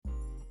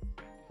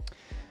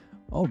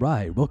All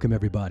right, welcome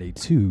everybody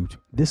to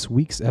this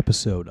week's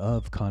episode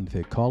of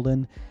Confic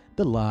Call-In,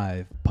 the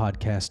live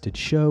podcasted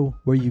show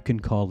where you can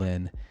call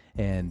in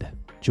and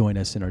join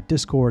us in our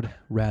Discord,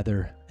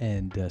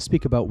 and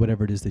speak about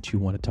whatever it is that you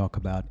want to talk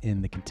about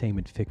in the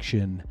containment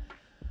fiction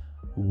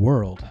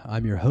world.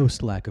 I'm your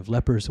host, Lack of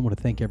Lepers. I want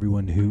to thank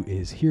everyone who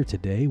is here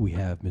today. We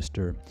have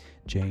Mr.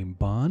 James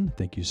Bond.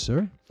 Thank you,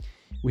 sir.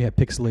 We have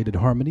Pixelated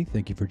Harmony.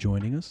 Thank you for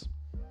joining us.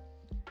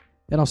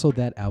 And also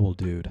that owl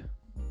dude.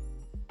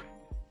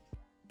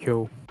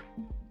 Yo.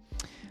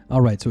 All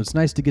right, so it's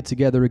nice to get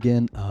together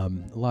again. A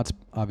lot's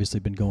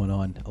obviously been going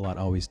on. A lot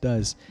always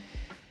does.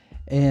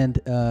 And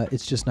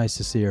it's just nice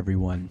to see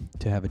everyone,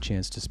 to have a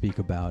chance to speak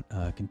about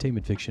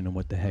containment fiction and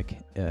what the heck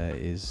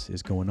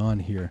is going on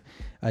here.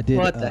 What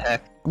the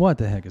heck? What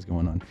the heck is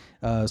going on?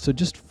 So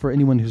just for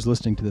anyone who's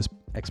listening to this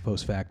ex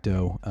post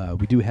facto,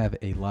 we do have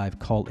a live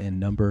call-in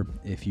number.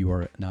 If you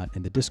are not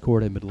in the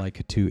Discord and would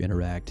like to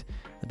interact,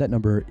 that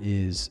number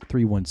is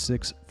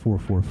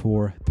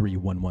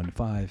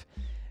 316-444-3115.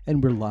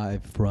 And we're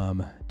live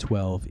from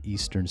 12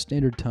 Eastern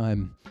Standard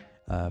Time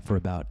for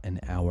about an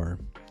hour.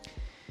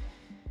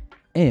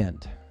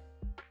 And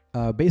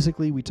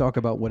basically, we talk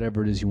about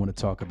whatever it is you want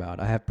to talk about.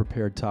 I have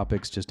prepared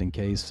topics just in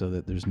case so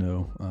that there's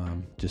no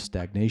just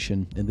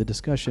stagnation in the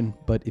discussion.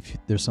 But if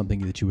there's something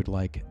that you would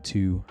like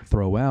to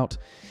throw out,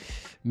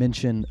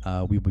 mention,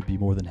 we would be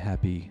more than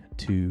happy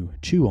to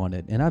chew on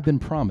it. And I've been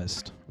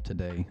promised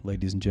today,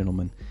 ladies and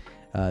gentlemen,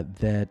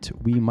 that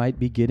we might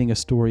be getting a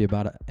story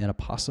about an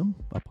opossum.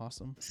 A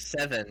possum?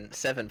 Seven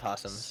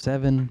possums.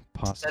 7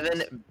 possums.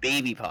 7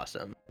 baby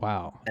possum.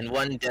 Wow. And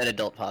 1 dead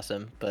adult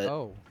possum,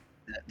 but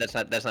that's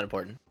not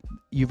important.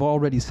 You've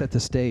already set the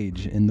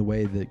stage in the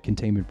way that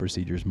containment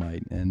procedures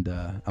might, and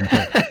I'm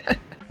hooked.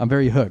 I'm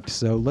very hooked.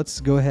 So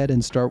let's go ahead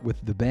and start with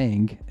the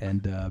bang.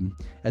 And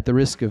at the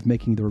risk of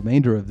making the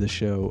remainder of the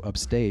show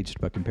upstaged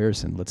by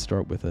comparison, let's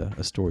start with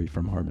a story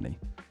from Harmony.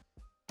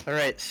 All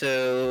right,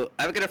 so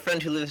I've got a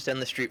friend who lives down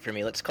the street from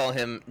me. Let's call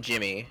him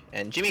Jimmy.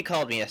 And Jimmy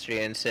called me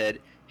yesterday and said,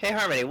 "Hey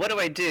Harmony, what do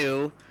I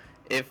do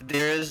if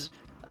there's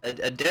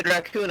a dead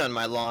raccoon on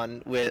my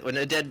lawn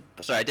a dead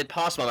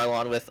possum on my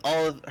lawn with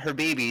all of her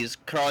babies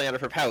crawling out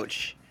of her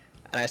pouch?"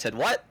 And I said,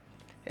 "What?"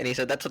 And he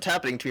said, "That's what's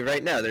happening to me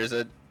right now. There's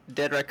a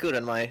dead raccoon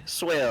on my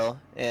swale,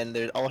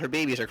 and all her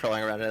babies are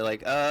crawling around." And I'm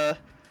like,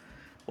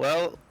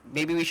 well,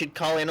 maybe we should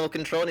call animal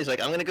control. And he's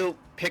like, "I'm gonna go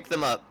pick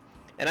them up."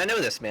 And I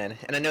know this man,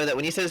 and I know that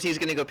when he says he's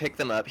gonna go pick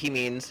them up, he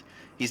means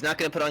he's not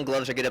gonna put on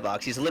gloves or get a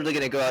box. He's literally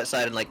gonna go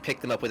outside and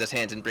pick them up with his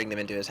hands and bring them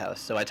into his house.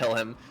 So I tell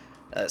him,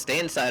 "Stay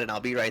inside and I'll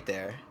be right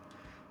there."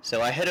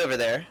 So I head over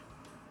there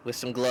with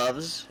some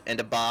gloves and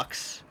a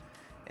box,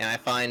 and I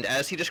find,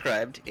 as he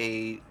described,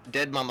 a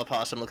dead mama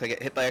possum looked like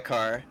it hit by a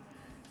car,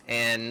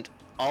 and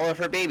all of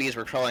her babies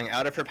were crawling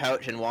out of her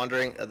pouch and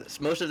wandering.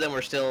 Most of them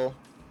were still,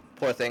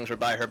 poor things, were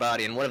by her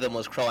body, and one of them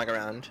was crawling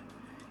around.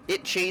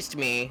 It chased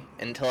me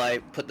until I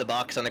put the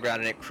box on the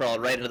ground, and it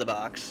crawled right into the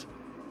box.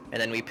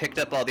 And then we picked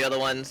up all the other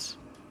ones.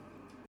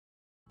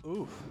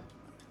 Oof.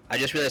 I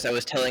just realized I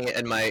was telling it,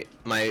 and my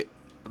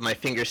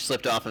fingers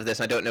slipped off of this.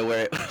 I don't know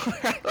where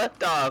I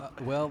left off.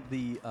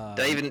 Did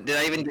I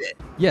even?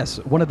 Yes,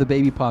 one of the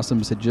baby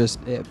possums had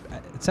it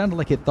sounded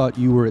like it thought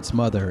you were its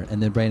mother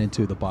and then ran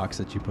into the box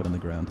that you put on the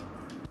ground.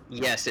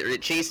 Yes,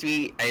 it chased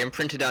me. I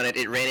imprinted on it.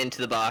 It ran into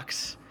the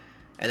box,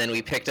 and then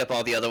we picked up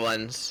all the other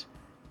ones,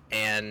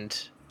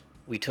 and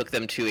we took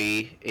them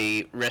to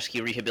a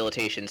rescue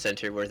rehabilitation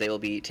center where they will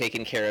be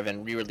taken care of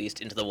and re-released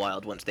into the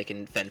wild once they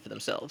can fend for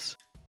themselves.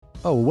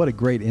 Oh, what a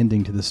great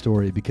ending to the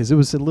story, because it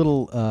was a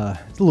little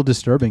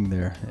disturbing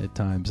there at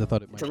times. I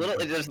thought there's a little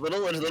bit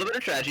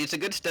of tragedy.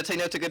 That's how you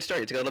know it's a good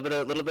story. It's got a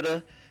little bit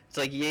of, it's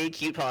like, yay,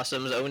 cute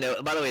possums. Oh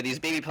no! By the way, these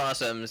baby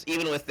possums,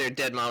 even with their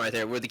dead mom right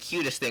there, were the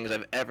cutest things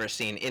I've ever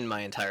seen in my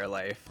entire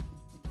life.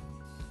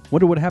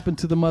 Wonder what happened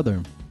to the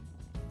mother.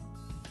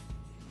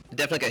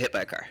 Definitely got hit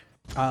by a car.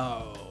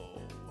 Oh.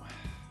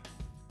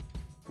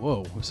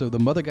 Whoa! So the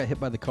mother got hit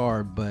by the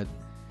car, but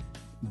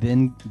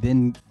then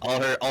all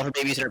her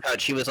babies in her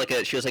pouch. She was like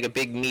a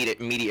big meaty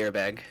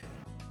airbag.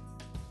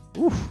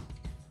 Oof.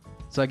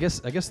 So I guess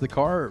the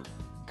car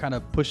kind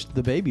of pushed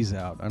the babies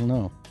out. I don't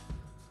know.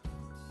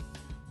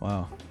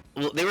 Wow.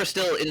 Well, they were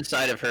still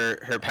inside of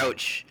her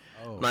pouch.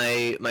 Oh.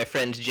 My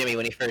friend Jimmy,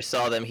 when he first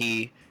saw them,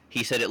 he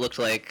said it looked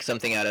like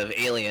something out of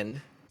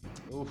Alien.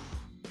 Oof.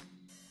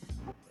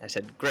 I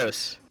said,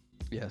 gross.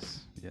 Yes.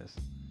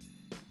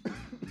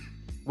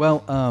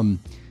 Well,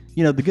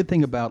 the good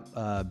thing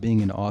about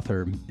being an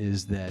author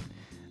is that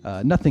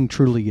nothing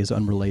truly is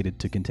unrelated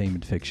to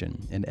containment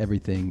fiction, and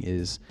everything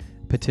is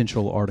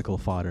potential article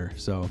fodder.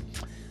 So,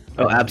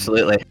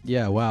 absolutely.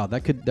 Yeah, wow,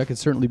 that could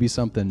certainly be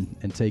something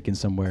and taken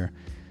somewhere.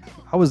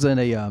 I was in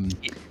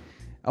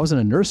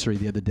a nursery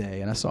the other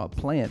day, and I saw a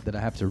plant that I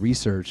have to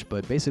research.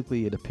 But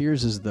basically, it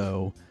appears as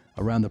though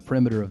around the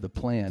perimeter of the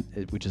plant,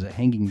 which is a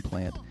hanging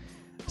plant,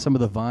 some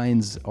of the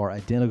vines are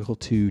identical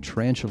to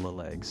tarantula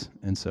legs,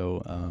 and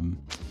so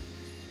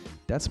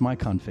that's my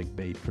Confic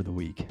bait for the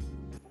week.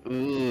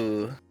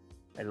 Ooh,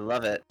 I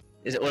love it.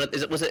 Is it one?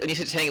 Was it when you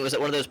said saying it? Was it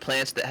one of those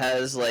plants that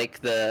has like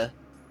the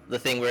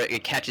thing where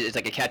it catches? It's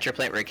like a catcher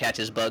plant where it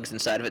catches bugs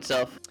inside of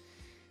itself.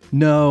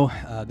 No,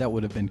 that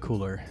would have been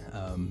cooler.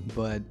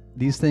 But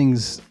these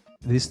things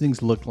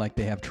look like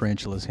they have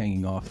tarantulas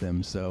hanging off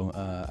them. So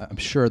I'm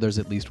sure there's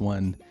at least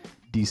one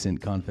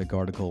decent Confic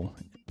article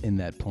in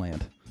that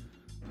plant.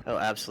 Oh,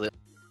 absolutely.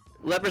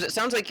 Lepers, it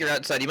sounds like you're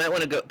outside. You might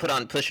want to go put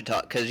on push to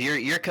talk because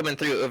you're coming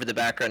through over the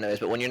background noise.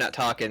 But when you're not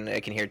talking,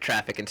 I can hear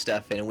traffic and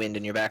stuff and wind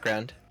in your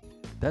background.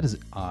 That is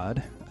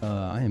odd.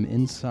 I am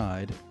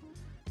inside.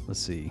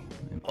 Let's see.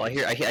 Well,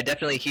 I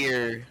definitely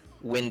hear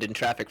wind and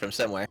traffic from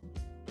somewhere.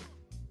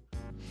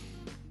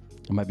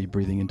 I might be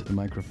breathing into the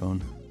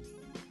microphone.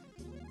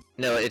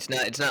 No, it's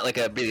not. It's not like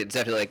a breathing. It's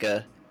definitely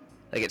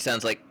like it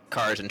sounds like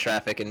cars and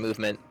traffic and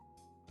movement.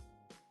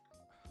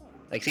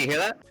 Like, see, you hear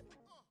that?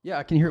 Yeah,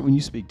 I can hear it when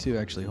you speak too.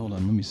 Actually, hold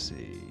on. Let me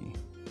see.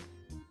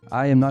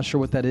 I am not sure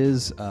what that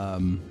is.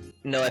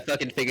 No, I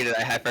fucking figured it.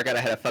 I forgot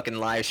I had a fucking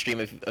live stream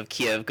of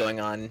Kiev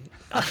going on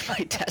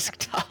my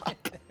desktop.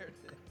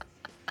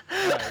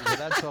 All right, so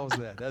that solves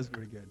that. That's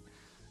pretty good.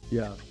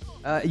 Yeah.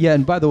 Yeah,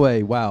 and by the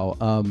way, wow.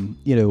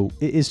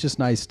 It's just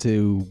nice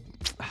to.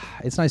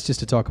 It's nice just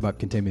to talk about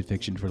containment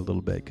fiction for a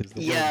little bit because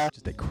the world is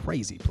just a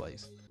crazy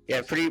place.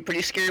 Yeah,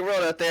 pretty scary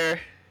world out there.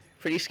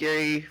 Pretty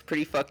scary,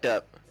 pretty fucked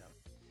up.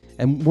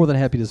 And more than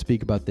happy to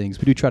speak about things.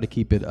 We do try to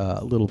keep it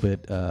a little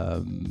bit.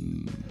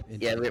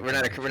 Yeah, we're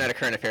not a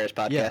current affairs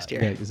podcast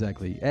here. Yeah,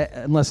 exactly.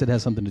 Unless it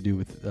has something to do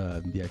with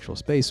the actual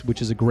space,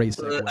 which is a great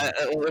segue.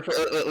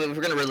 If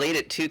we're going to relate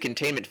it to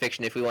containment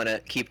fiction, if we want to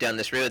keep down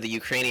this road, the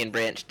Ukrainian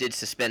branch did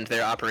suspend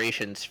their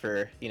operations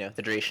for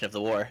the duration of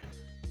the war.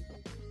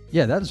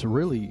 Yeah, that is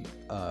really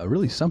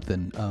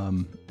something.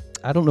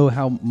 I don't know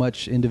how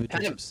much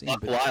individuals have seen.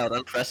 Kind of wild,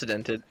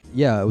 unprecedented.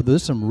 Yeah,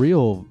 there's some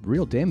real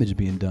damage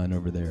being done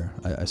over there.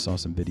 I saw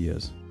some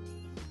videos.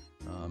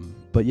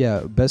 But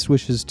yeah, best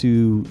wishes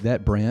to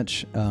that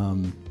branch.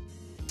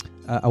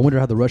 I wonder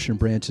how the Russian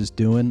branch is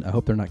doing. I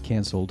hope they're not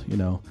canceled.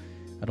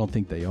 I don't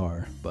think they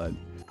are, but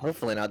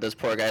hopefully not. Those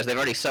poor guys, they've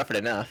already suffered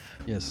enough.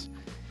 Yes.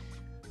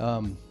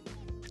 And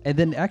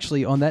then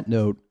actually on that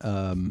note,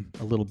 a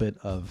little bit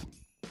of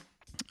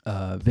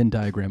Venn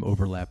diagram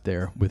overlap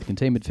there with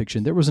containment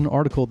fiction. There was an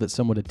article that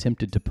someone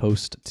attempted to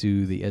post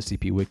to the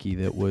SCP Wiki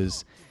it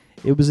was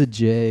a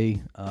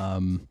J,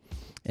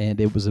 and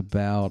it was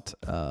about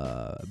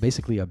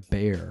basically a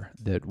bear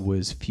that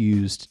was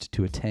fused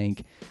to a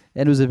tank,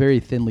 and it was a very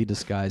thinly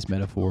disguised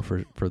metaphor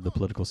for the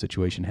political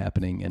situation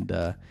happening.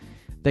 And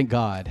thank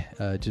God,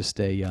 just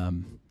a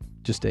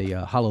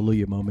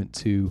hallelujah moment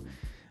to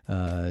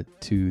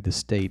the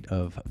state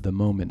of the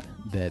moment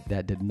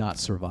that did not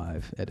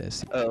survive at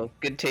SCP. Oh,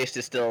 good taste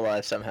is still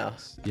alive somehow.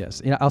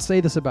 Yes. I'll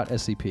say this about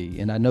SCP,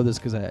 and I know this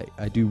because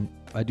I do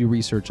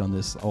research on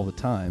this all the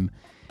time,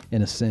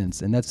 in a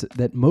sense, and that's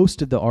that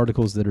most of the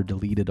articles that are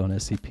deleted on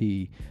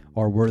SCP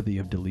are worthy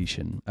of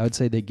deletion. I would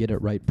say they get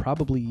it right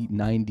probably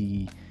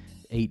 98%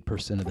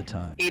 of the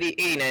time.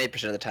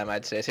 80-90% of the time,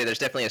 I'd say. I say there's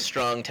definitely a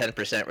strong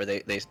 10% where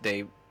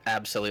they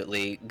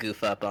absolutely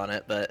goof up on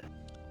it, but...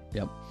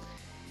 Yep.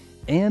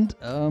 And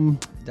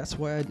that's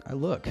why I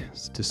look,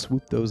 to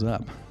swoop those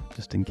up,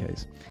 just in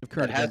case.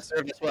 Current has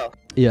served as well.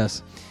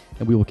 Yes,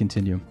 and we will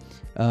continue.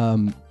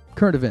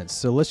 Current events.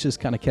 So let's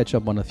just kind of catch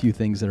up on a few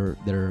things that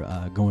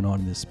are going on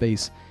in this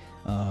space,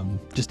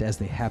 just as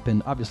they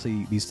happen.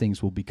 Obviously, these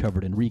things will be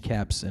covered in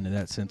recaps, and in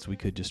that sense, we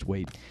could just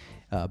wait,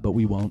 but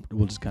we won't.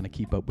 We'll just kind of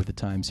keep up with the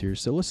times here.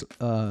 So let's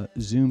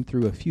zoom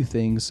through a few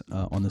things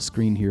on the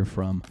screen here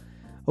from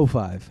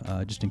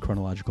 05, just in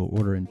chronological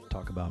order, and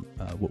talk about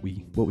what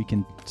we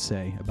can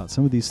say about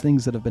some of these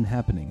things that have been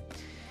happening.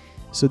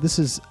 So this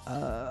is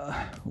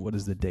what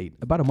is the date?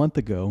 About a month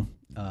ago,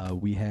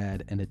 we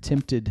had an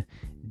attempted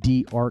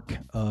de-arc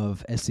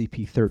of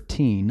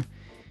SCP-13,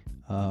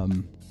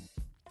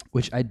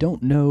 which I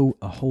don't know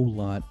a whole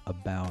lot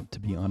about, to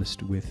be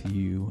honest with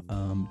you.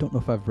 Don't know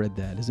if I've read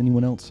that. Has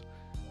anyone else?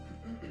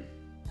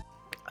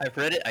 I've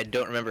read it. I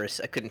don't remember.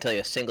 I couldn't tell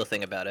you a single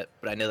thing about it,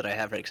 but I know that I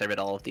have read it because I read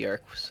all of the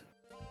arcs.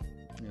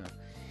 Yeah,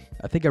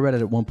 I think I read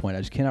it at one point. I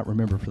just cannot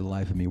remember for the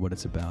life of me what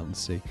it's about. Let's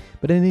see.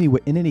 But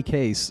in any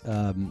case,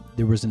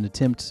 there was an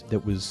attempt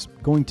that was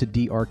going to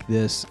de-arc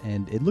this,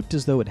 and it looked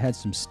as though it had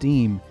some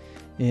steam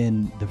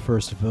in the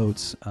first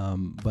votes.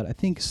 But I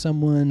think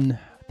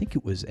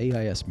it was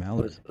AIS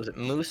Mallard. Was it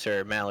Moose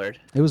or Mallard?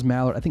 It was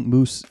Mallard. I think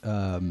Moose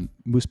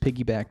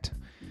piggybacked,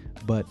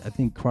 but I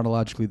think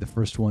chronologically the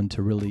first one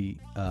to really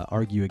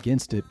argue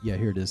against it, yeah,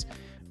 here it is,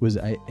 was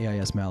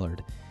AIS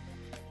Mallard.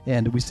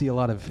 And we see a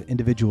lot of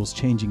individuals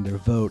changing their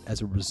vote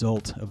as a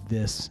result of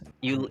this.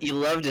 You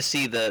love to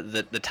see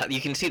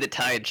you can see the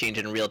tide change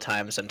in real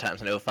time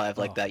sometimes in 05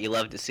 like that. You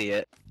love to see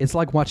it. It's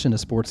like watching a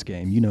sports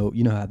game. You know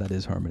how that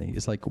is, Harmony.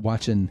 It's like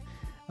watching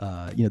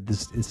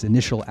this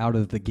initial out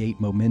of the gate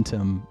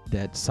momentum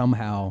that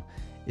somehow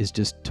is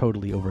just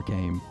totally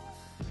overcame.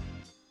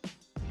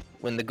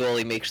 When the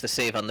goalie makes the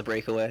save on the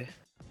breakaway.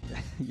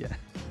 Yeah.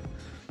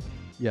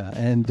 Yeah,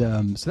 and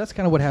so that's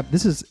kind of what happened.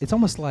 It's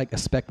almost like a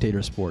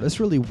spectator sport. That's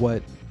really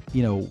what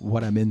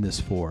I'm in this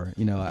for.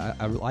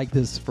 I like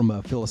this from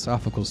a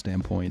philosophical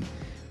standpoint,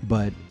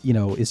 but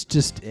it's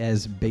just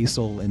as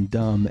basal and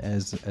dumb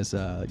as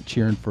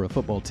cheering for a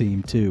football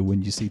team too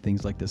when you see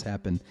things like this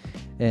happen.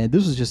 And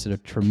this was just a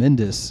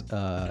tremendous.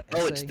 Oh,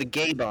 it's the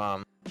gay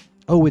bomb.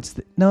 Oh,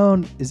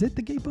 no. Is it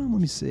the gay bomb?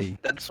 Let me see.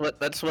 That's what.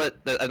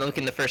 I'm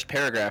looking at the first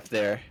paragraph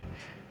there.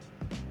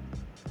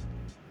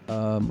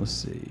 Let's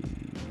see.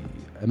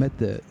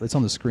 It's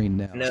on the screen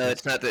now. No,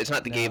 it's not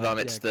the gay bomb.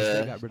 It's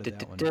they got rid of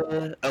that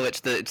one. Oh,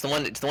 it's the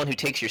one who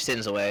takes your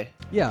sins away.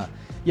 Yeah.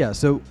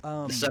 So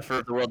the sufferer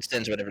of the world's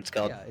sins, whatever it's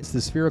called. Yeah, it's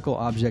the spherical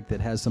object that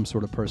has some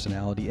sort of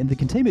personality, and the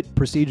containment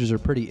procedures are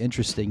pretty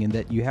interesting in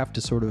that you have to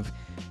sort of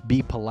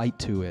be polite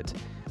to it,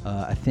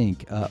 I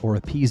think, or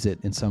appease it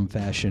in some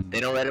fashion.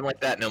 They don't write him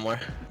like that no more.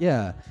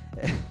 Yeah.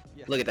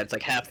 Look at that. It's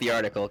like half the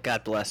article.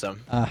 God bless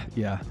them.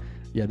 Yeah.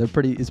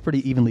 It's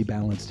pretty evenly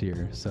balanced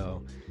here.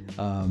 So,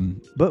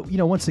 but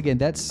once again,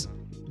 that's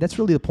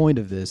really the point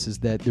of this, is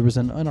that there was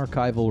an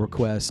unarchival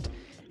request,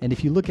 and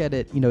if you look at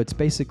it, it's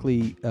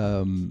basically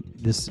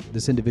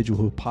this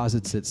individual who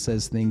posits it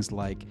says things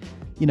like,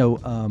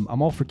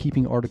 I'm all for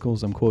keeping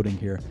articles. I'm quoting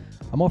here.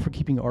 I'm all for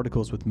keeping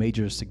articles with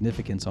major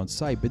significance on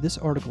site, but this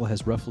article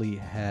has roughly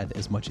had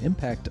as much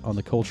impact on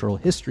the cultural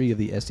history of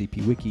the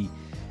SCP Wiki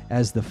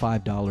as the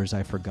 $5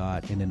 I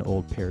forgot in an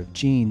old pair of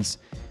jeans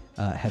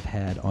have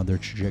had on their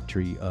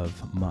trajectory of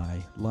my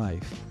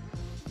life.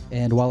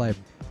 And while they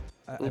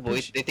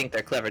think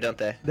they're clever, don't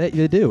they?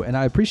 They do, and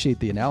I appreciate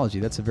the analogy.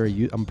 That's I'm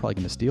probably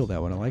going to steal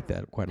that one. I like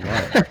that quite a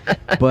lot.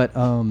 But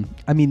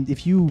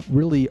if you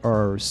really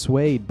are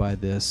swayed by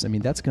this,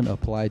 that's going to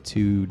apply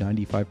to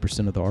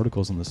 95% of the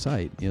articles on the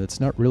site. It's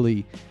not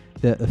really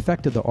the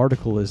effect of the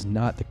article is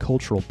not the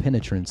cultural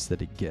penetrance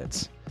that it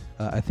gets.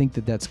 I think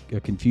that's a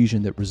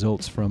confusion that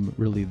results from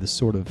really the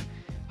sort of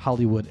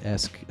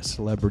Hollywood-esque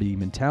celebrity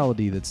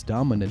mentality that's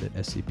dominant at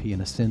SCP. In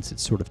a sense,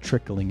 it's sort of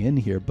trickling in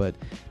here, but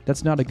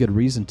that's not a good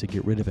reason to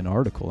get rid of an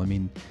article.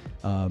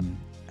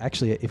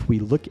 Actually, if we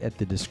look at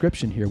the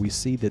description here, we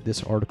see that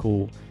this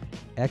article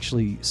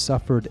actually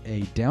suffered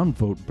a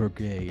downvote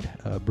brigade,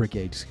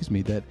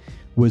 that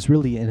was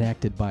really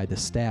enacted by the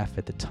staff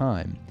at the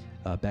time,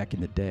 back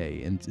in the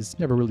day, and it's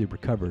never really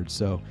recovered.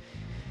 So,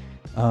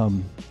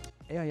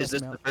 is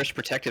this the first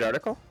protected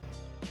article?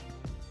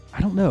 I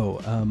don't know.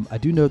 I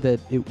do know that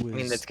it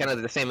was. That's kind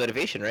of the same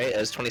motivation, right?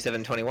 As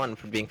 2721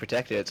 for being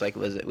protected. It's like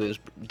it was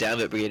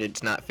downvote brigade.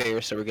 It's not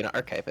fair, so we're going to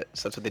archive it.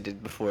 So that's what they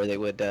did before they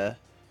would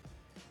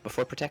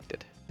before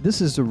protected. This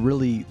is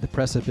the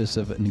precipice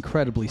of an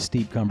incredibly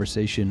steep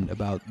conversation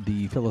about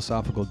the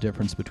philosophical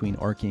difference between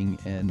arcing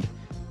and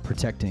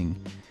protecting.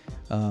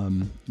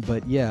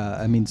 But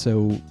yeah,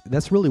 so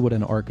that's really what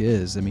an arc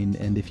is.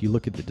 And if you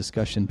look at the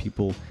discussion,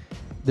 people.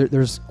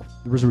 There's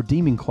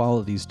redeeming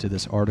qualities to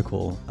this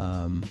article.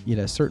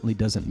 It certainly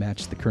doesn't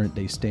match the current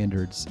day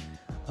standards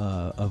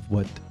of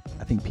what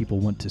I think people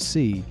want to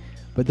see.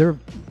 But there are,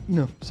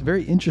 some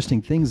very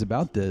interesting things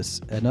about this,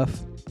 enough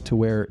to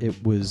where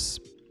it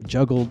was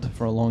juggled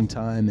for a long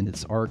time and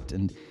it's arced.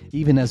 And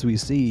even as we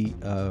see,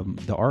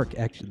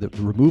 the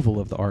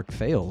removal of the arc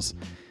fails.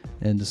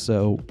 And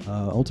so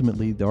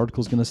ultimately the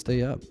article is going to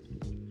stay up.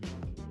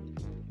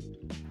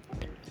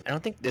 I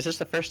don't think this is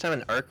the first time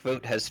an ARC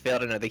vote has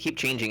failed. I know they keep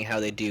changing how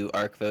they do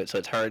ARC vote, so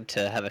it's hard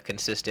to have a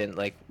consistent,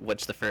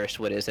 what's the first,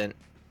 what isn't,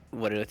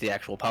 what is the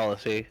actual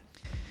policy.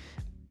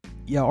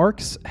 Yeah,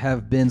 ARCs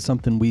have been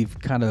something we've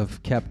kind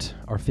of kept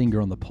our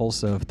finger on the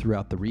pulse of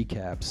throughout the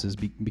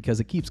recaps, because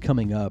it keeps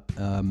coming up.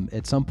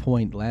 At some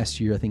point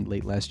last year, I think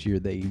late last year,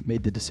 they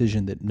made the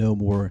decision that no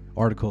more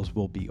articles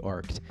will be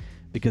ARCed,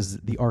 because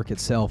the ARC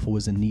itself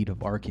was in need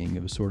of arcing.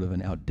 It was sort of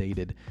an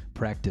outdated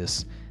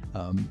practice.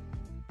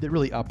 That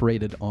really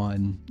operated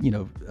on,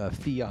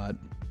 fiat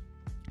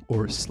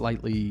or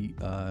slightly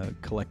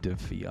collective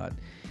fiat.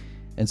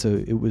 And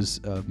so it was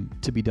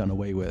to be done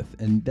away with.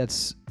 And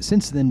that's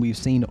since then we've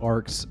seen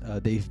ARCs.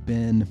 They've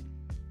been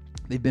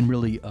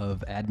really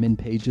of admin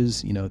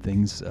pages,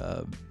 things,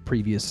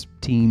 previous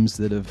teams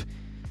that have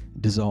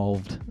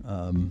dissolved,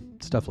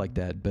 stuff like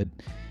that. But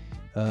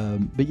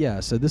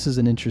yeah, so this is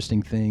an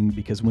interesting thing,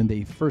 because when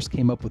they first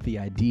came up with the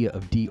idea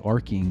of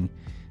de-arcing,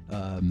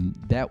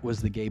 that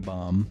was the gay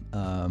bomb,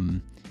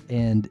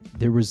 and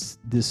there was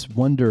this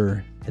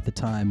wonder at the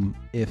time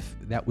if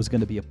that was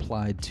going to be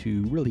applied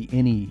to really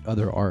any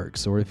other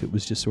arcs, or if it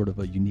was just sort of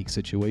a unique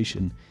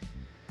situation.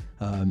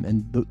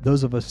 And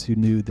those of us who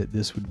knew that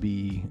this would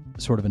be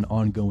sort of an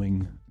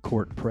ongoing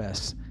court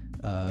press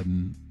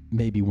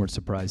maybe weren't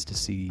surprised to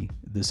see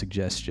the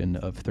suggestion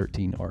of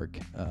 13 arcs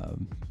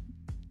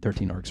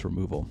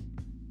removal.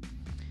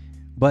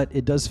 But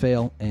it does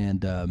fail,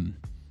 and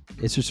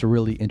it's just a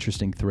really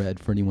interesting thread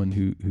for anyone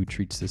who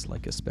treats this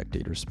like a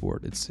spectator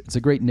sport. It's a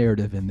great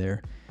narrative in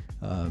there,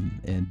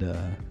 and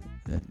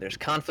there's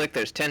conflict,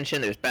 there's tension,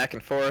 there's back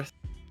and forth.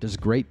 There's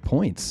great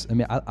points.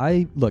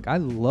 I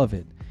love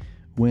it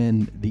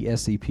when the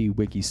SCP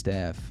Wiki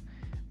staff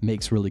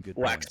makes really good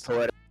wax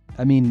points.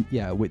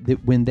 poetic.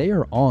 When they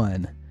are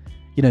on,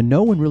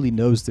 no one really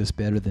knows this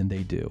better than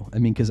they do. I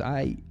mean, because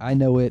I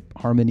know it,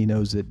 Harmony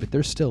knows it, but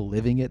they're still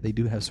living it. They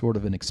do have sort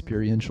of an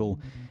experiential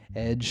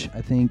edge,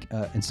 I think.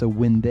 And so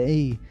when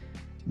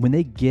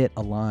they get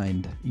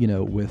aligned,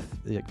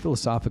 with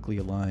philosophically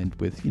aligned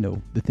with,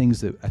 the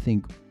things that I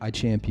think I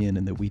champion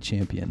and that we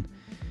champion,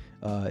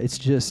 it's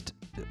just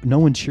no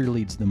one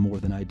cheerleads them more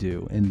than I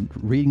do. And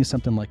reading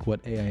something like what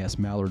AIS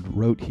Mallard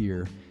wrote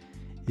here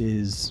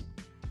is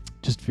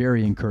just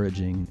very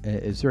encouraging.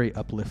 It's very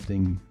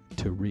uplifting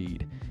to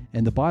read.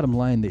 And the bottom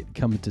line that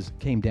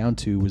came down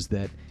to was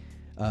that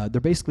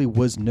there basically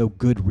was no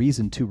good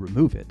reason to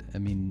remove it. I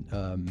mean,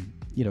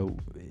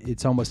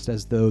 it's almost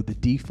as though the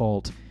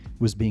default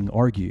was being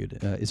argued.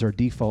 Is our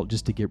default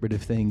just to get rid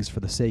of things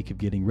for the sake of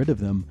getting rid of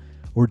them,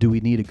 or do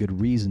we need a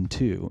good reason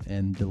to?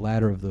 And the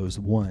latter of those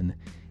won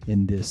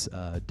in this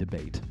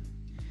debate.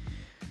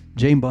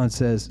 Jane Bond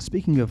says,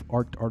 speaking of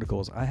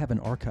articles, I have an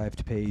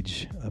archived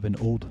page of an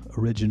old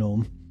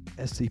original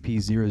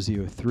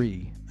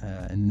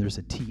SCP-003, and there's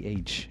a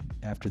TH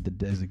after the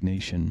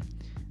designation.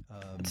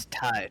 It's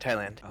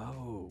Thailand.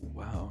 Oh,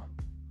 wow.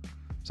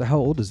 So how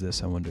old is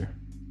this, I wonder?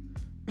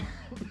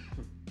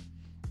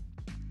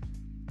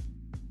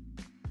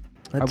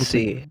 Let's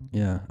see.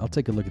 I'll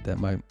take a look at that.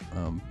 My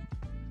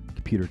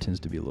computer tends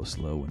to be a little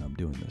slow when I'm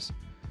doing this.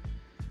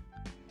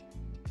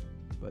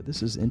 But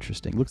this is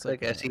interesting. Looks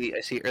like I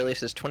see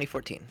earliest is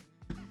 2014.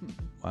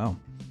 Wow.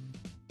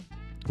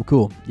 Well,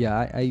 cool.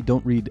 Yeah, I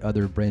don't read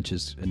other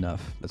branches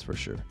enough, that's for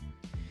sure.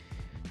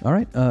 All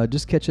right,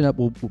 just catching up.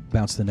 We'll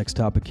bounce to the next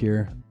topic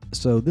here.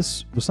 So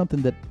this was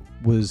something that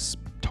was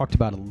talked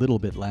about a little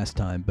bit last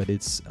time, but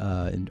it's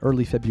in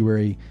early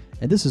February,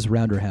 and this is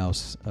Rounder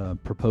House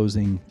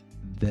proposing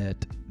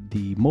that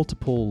the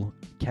multiple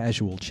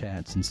casual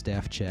chats and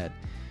staff chat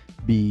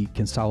be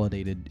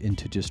consolidated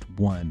into just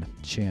one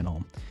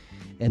channel.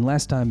 And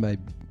last time I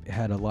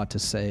had a lot to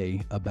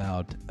say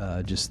about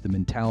just the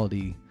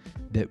mentality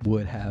that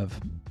would have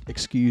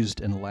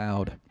excused and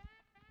allowed,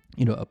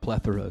 a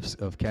plethora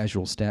of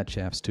casual stat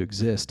chats to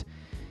exist,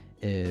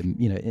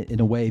 in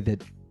a way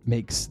that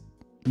makes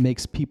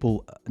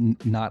people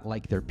not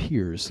like their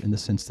peers, in the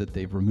sense that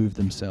they've removed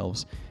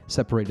themselves,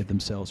 separated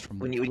themselves from.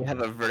 When you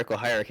have a vertical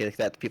hierarchy like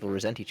that, people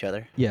resent each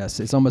other. Yes,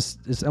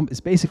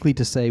 it's basically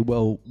to say,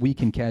 well, we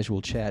can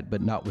casual chat,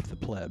 but not with the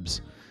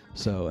plebs.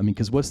 So, I mean,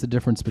 because what's the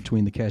difference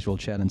between the casual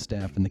chat and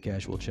staff and the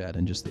casual chat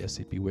and just the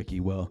SCP Wiki?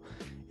 Well,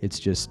 it's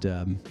just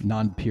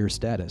non-peer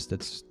status.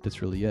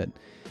 That's really it.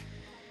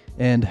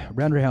 And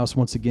Rounder House,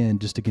 once again,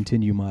 just to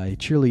continue my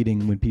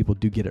cheerleading when people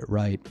do get it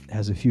right,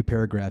 has a few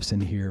paragraphs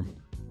in here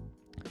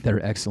that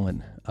are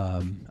excellent.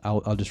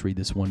 I'll just read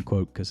this one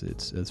quote because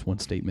it's one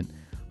statement.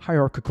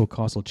 Hierarchical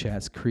causal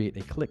chats create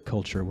a clique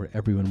culture where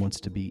everyone wants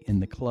to be in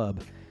the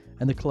club,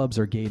 and the clubs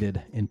are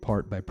gated in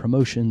part by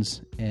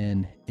promotions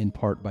and in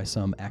part by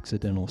some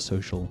accidental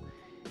social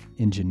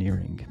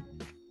engineering.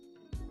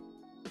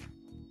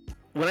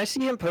 When I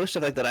see him post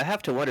stuff like that, I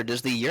have to wonder,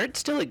 does the yurt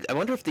still... I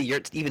wonder if the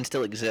yurt even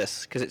still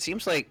exists, because it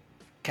seems like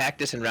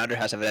Cactus and Rounder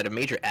House have had a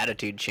major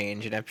attitude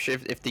change, and I'm sure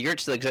if the yurt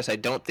still exists, I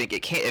don't think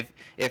it can't...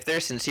 If they're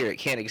sincere, it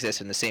can't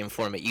exist in the same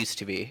form it used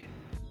to be.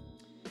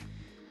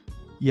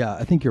 Yeah,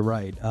 I think you're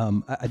right.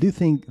 I do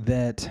think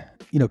that,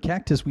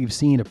 Cactus, we've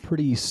seen a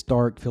pretty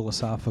stark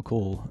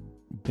philosophical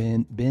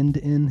bend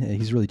in.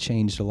 He's really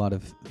changed a lot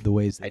of the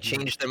ways that I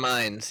changed their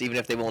minds, even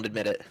if they won't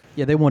admit it.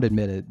 Yeah, they won't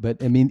admit it.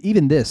 But, I mean,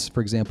 even this,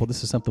 for example,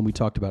 this is something we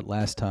talked about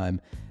last time,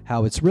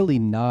 how it's really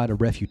not a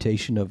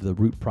refutation of the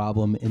root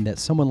problem, in that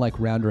someone like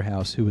Rounder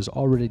House, who is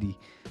already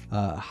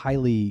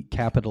highly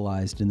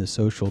capitalized in the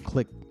social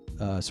clique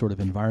sort of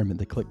environment,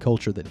 the clique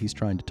culture that he's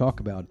trying to talk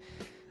about,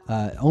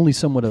 only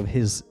someone of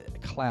his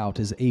clout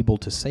is able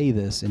to say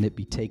this and it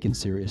be taken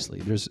seriously.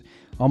 There's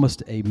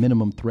almost a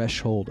minimum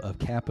threshold of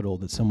capital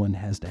that someone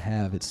has to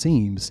have, it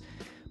seems,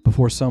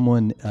 before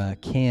someone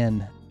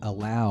can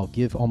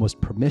give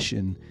almost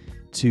permission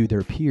to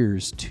their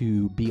peers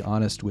to be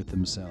honest with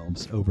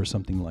themselves over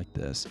something like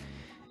this.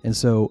 And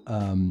so,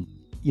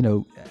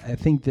 I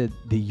think that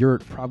the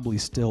yurt probably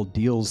still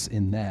deals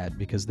in that,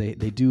 because they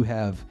do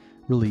have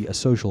really a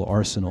social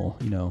arsenal,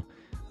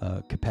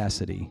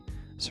 capacity,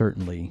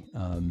 certainly,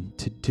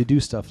 to do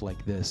stuff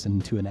like this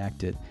and to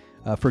enact it.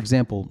 For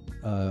example,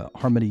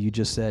 Harmony, you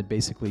just said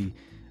basically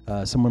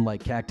someone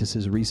like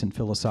Cactus's recent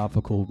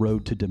philosophical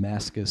road to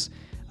Damascus,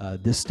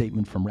 this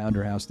statement from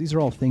Rounder House, these are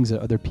all things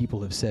that other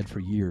people have said for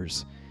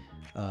years,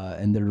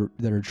 and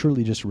that are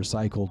truly just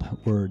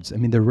recycled words. I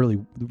mean, they're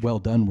really well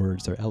done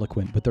words, they're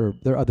eloquent, but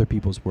they're other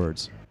people's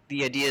words.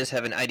 The ideas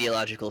have an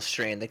ideological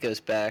strain that goes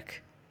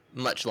back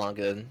much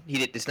longer.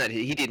 He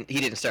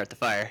didn't start the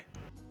fire.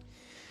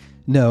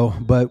 No,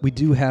 but we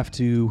do have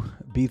to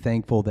be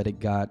thankful that it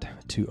got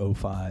to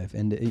 05.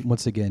 And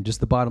once again,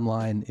 just the bottom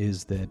line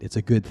is that it's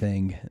a good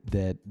thing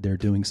that they're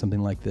doing something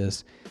like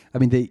this. I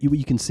mean,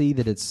 you can see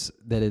that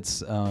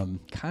it's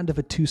kind of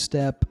a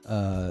two-step.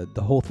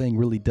 The whole thing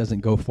really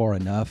doesn't go far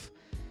enough.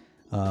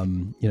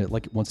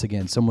 Like, once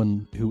again,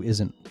 someone who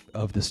isn't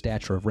of the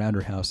stature of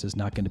Rounder House is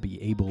not going to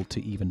be able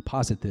to even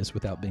posit this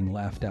without being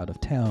laughed out of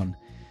town.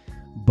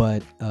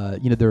 but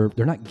they're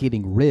not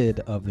getting rid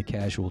of the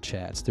casual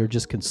chats. They're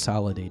just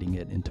consolidating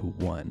it into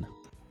one.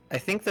 I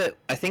think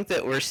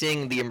that we're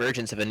seeing the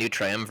emergence of a new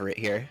triumvirate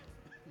here.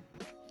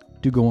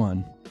 Do go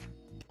on.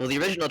 Well, the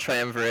original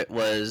triumvirate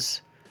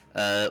was,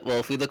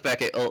 if we look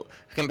back at,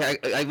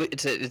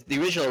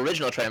 the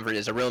original triumvirate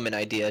is a Roman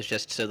idea,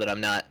 just so that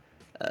I'm not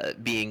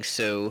being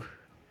so,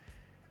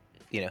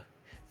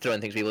 throwing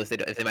things people if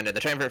they might know. The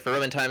triumvirate for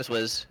Roman times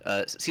was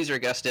Caesar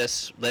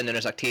Augustus, then known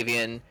as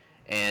Octavian,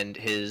 and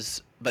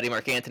his buddy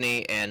Mark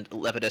Antony, and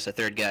Lepidus, a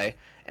third guy.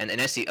 And on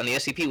the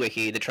SCP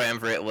wiki, the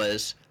triumvirate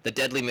was the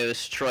Deadly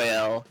Moose,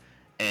 Troyel,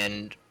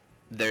 and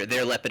their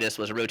Lepidus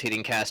was a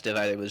rotating cast of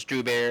either it was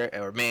Drewbear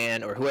or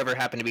Man or whoever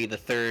happened to be the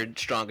third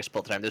strongest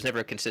both the time. There's never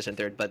a consistent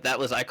third, but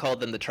I called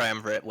them the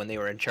triumvirate when they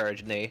were in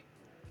charge, and they,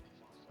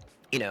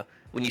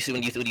 when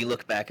you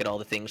look back at all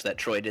the things that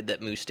Troy did,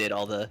 that Moose did,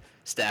 all the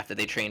staff that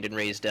they trained and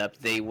raised up,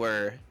 they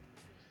were,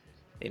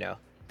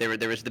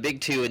 there was the big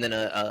two, and then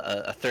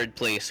a third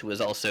place who was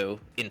also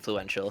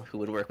influential,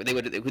 who they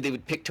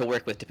would pick to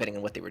work with depending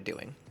on what they were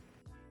doing.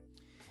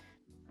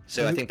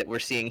 So I think that we're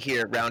seeing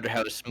here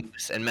Rounderhouse,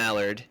 Moose, and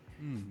Mallard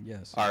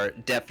are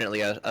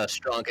definitely a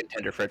strong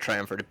contender for a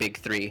triumvirate, a big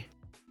three.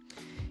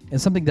 And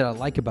something that I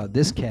like about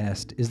this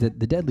cast is that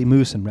the Deadly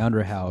Moose and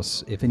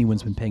Rounderhouse, if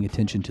anyone's been paying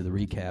attention to the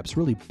recaps,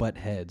 really butt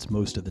heads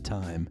most of the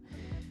time,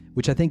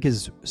 which I think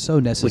is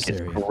so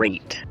necessary. Which is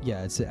great.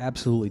 Yeah, it's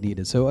absolutely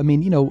needed. So, I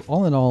mean,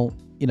 all in all,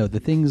 the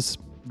things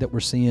that we're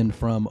seeing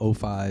from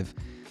 05,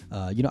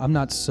 I'm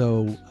not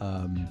so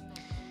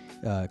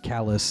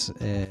callous.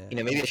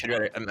 Maybe I should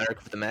write an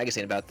article for the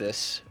magazine about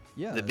this.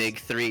 Yeah. The big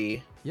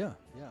three. Yeah.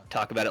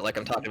 Talk about it like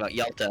I'm talking about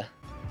Yalta.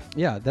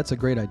 Yeah, that's a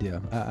great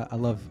idea. I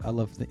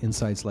love the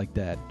insights like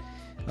that,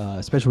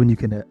 especially when you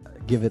can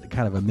give it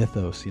kind of a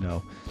mythos,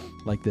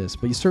 like this.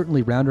 But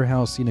certainly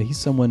Rounderhouse, he's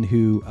someone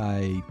who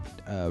I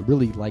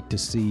really like to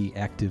see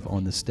active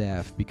on the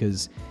staff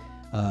because,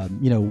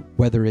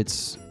 whether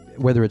it's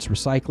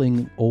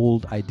recycling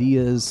old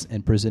ideas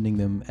and presenting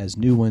them as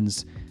new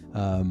ones,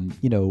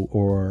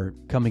 or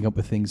coming up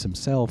with things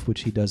himself,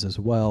 which he does as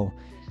well.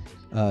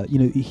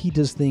 He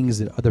does things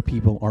that other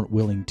people aren't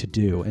willing to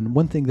do. And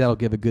one thing that I'll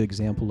give a good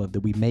example of that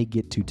we may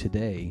get to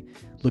today,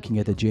 looking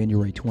at the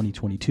January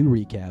 2022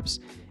 recaps,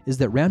 is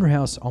that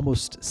Rounderhouse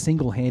almost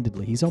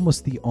single-handedly, he's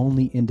almost the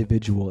only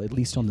individual, at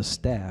least on the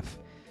staff,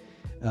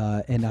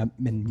 and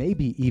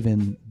maybe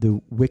even the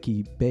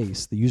wiki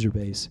base, the user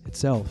base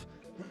itself,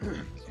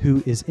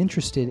 who is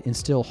interested in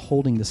still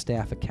holding the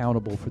staff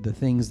accountable for the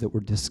things that were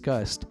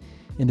discussed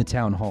in the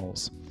town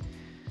halls.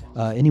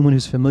 Anyone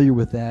who's familiar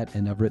with that,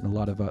 and I've written a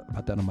lot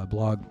about that on my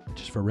blog,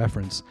 just for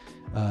reference,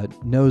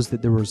 knows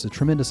that there was a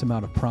tremendous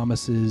amount of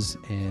promises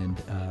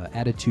and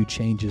attitude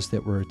changes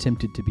that were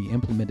attempted to be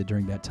implemented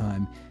during that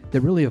time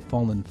that really have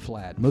fallen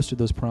flat. Most of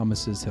those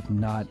promises have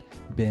not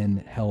been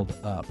held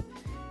up.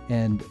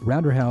 And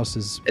Rounderhouse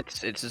is...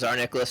 It's Tsar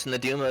Nicholas and the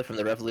Duma from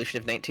the Revolution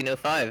of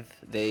 1905.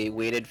 They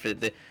waited for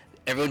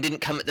everyone didn't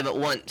come at them at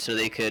once, so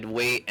they could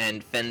wait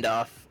and fend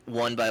off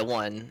one by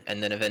one,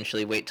 and then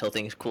eventually wait till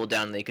things cooled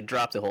down and they could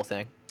drop the whole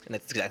thing. And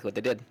that's exactly what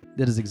they did.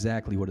 That is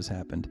exactly what has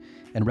happened.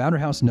 And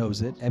Rounderhouse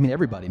knows it. I mean,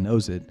 everybody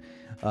knows it.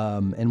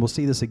 And we'll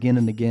see this again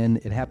and again.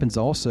 It happens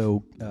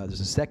also,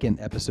 there's a second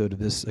episode of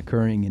this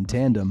occurring in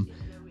tandem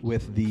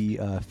with the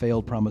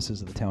failed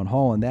promises of the town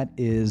hall, and that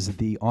is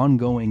the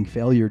ongoing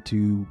failure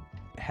to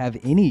have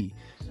any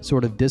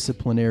sort of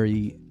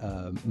disciplinary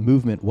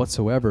movement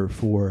whatsoever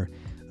for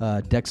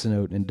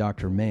Dexanote and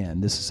Dr. Mann.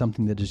 This is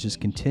something that is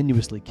just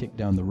continuously kicked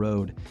down the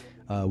road.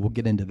 We'll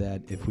get into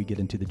that if we get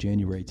into the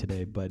January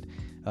today. But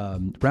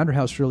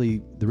Rounderhouse,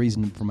 really, the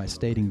reason for my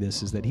stating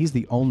this is that he's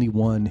the only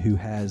one who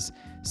has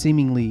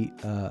seemingly,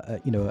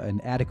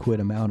 an adequate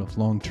amount of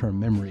long-term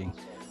memory,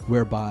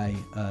 whereby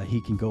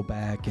he can go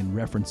back and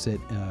reference it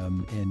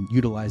and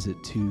utilize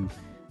it to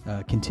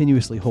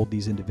continuously hold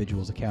these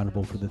individuals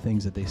accountable for the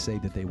things that they say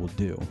that they will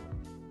do.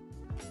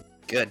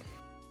 Good.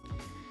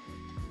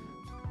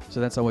 So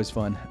that's always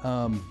fun.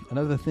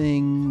 Another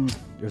thing,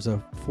 there's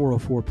a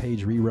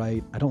 404-page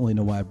rewrite. I don't really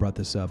know why I brought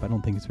this up. I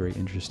don't think it's very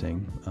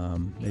interesting.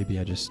 Maybe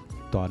I just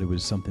thought it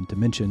was something to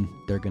mention.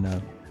 They're going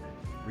to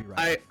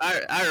rewrite.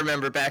 I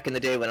remember back in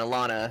the day when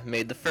Alana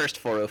made the first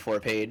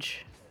 404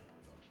 page.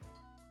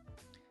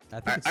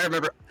 I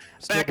remember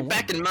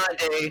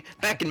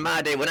back in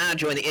my day when I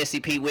joined the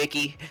SCP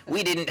Wiki,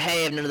 we didn't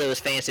have none of those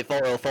fancy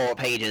 404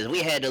 pages. We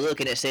had to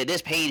look at it and say,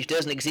 this page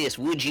doesn't exist.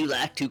 Would you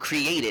like to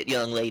create it,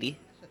 young lady?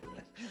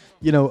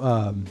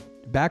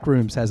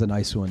 Backrooms has a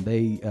nice one.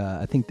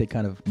 I think they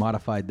kind of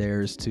modified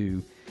theirs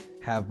to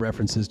have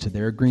references to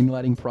their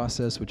greenlighting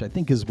process, which I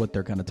think is what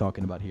they're kind of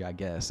talking about here, I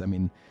guess. I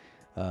mean,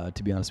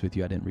 to be honest with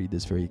you, I didn't read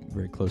this very,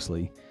 very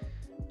closely.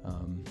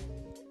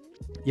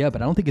 But I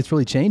don't think it's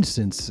really changed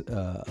since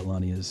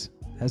Alania's,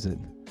 has it?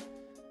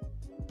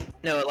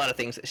 No, a lot of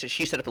things.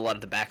 She set up a lot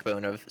of the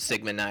backbone of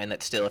Sigma 9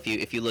 that still,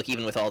 if you look,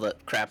 even with all the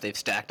crap they've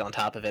stacked on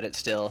top of it, it's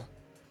still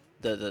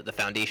the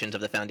foundations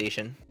of the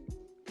foundation.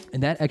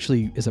 And that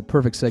actually is a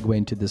perfect segue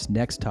into this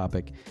next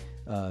topic.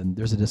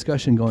 there's a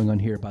discussion going on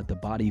here about the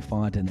body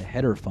font and the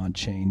header font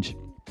change.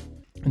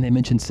 And they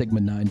mentioned Sigma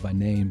 9 by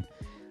name.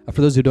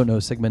 For those who don't know,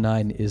 Sigma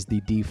 9 is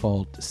the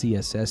default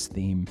CSS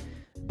theme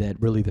that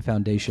really the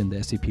foundation, the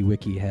SCP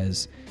Wiki,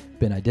 has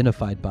been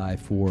identified by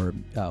for,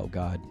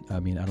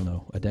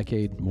 a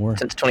decade more?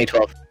 Since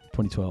 2012.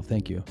 2012,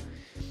 thank you.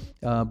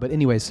 But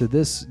anyway, so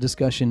this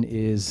discussion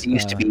is...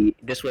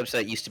 This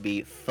website used to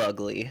be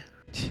fugly.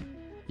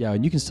 Yeah,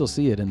 and you can still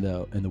see it in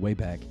the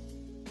Wayback.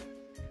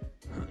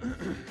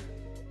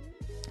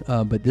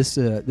 But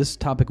this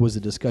topic was a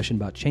discussion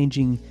about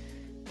changing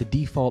the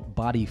default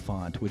body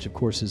font, which of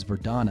course is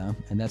Verdana,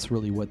 and that's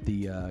really what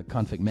the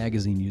Confic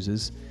magazine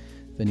uses.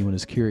 If anyone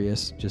is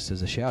curious, just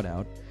as a shout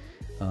out,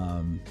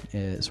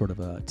 sort of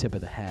a tip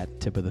of the hat,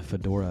 tip of the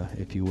fedora,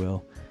 if you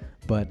will.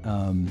 But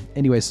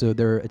anyway, so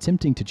they're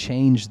attempting to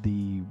change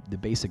the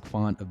basic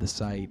font of the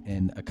site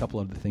and a couple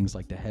other things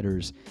like the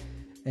headers.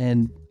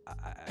 And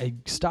I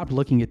stopped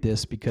looking at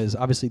this because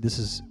obviously this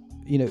is,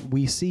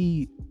 we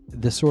see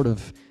the sort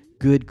of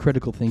good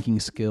critical thinking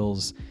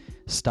skills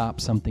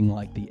stop something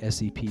like the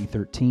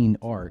SCP-13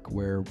 arc,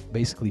 where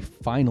basically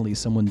finally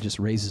someone just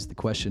raises the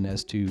question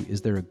as to,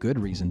 is there a good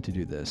reason to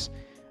do this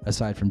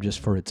aside from just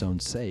for its own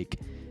sake?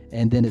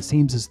 And then it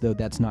seems as though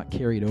that's not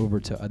carried over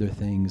to other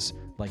things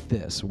like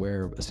this,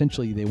 where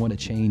essentially they want to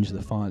change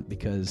the font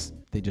because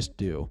they just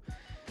do.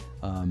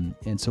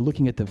 And so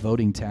looking at the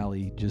voting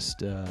tally, just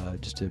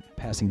to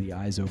passing the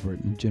eyes over it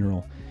in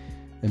general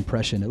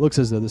impression, it looks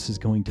as though this is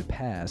going to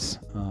pass.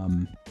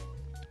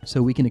 So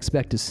we can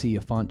expect to see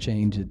a font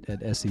change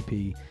at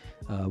SCP.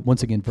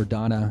 Once again,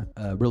 Verdana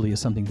really is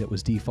something that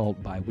was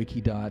default by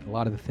Wikidot. A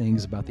lot of the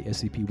things about the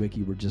SCP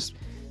Wiki were just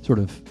sort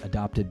of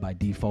adopted by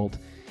default,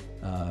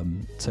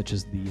 such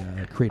as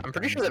the creative... I'm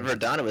pretty sure that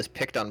Verdana was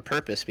picked on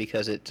purpose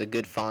because it's a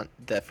good font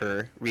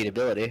for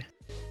readability.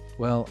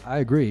 Well, I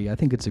agree. I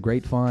think it's a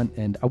great font,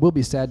 and I will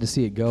be sad to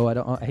see it go.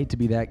 I hate to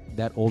be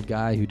that old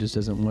guy who just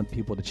doesn't want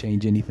people to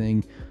change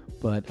anything,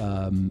 but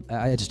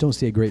I just don't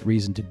see a great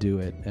reason to do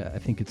it. I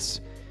think it's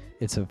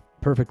a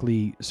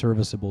perfectly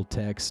serviceable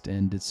text,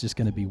 and it's just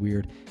going to be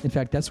weird. In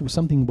fact, that's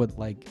something what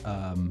the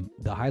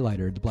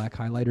highlighter, the black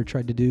highlighter,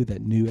 tried to do.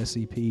 That new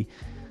SCP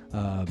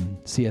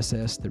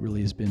CSS that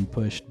really has been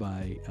pushed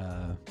by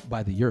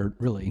the yurt,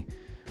 really.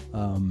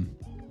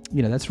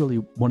 That's really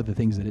one of the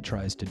things that it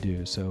tries to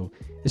do. So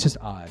it's just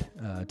odd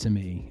to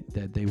me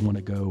that they want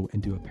to go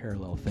and do a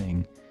parallel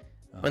thing.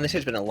 When they say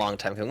it's been a long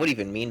time coming, what do you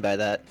even mean by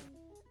that?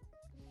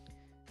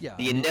 Yeah,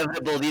 the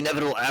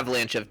inevitable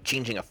avalanche of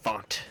changing a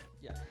font.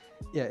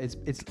 Yeah,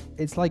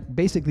 it's like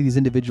basically these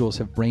individuals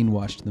have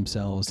brainwashed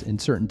themselves. In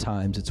certain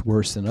times it's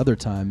worse than other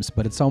times,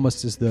 but it's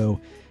almost as though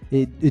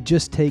it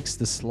just takes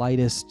the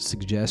slightest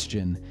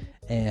suggestion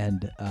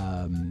and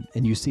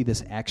you see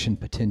this action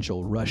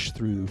potential rush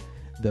through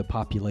the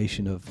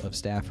population of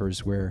staffers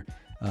where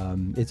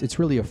it's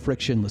really a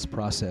frictionless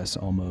process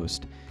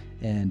almost.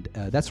 And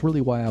that's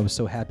really why I was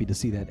so happy to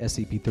see that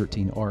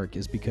SCP-13 arc,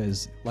 is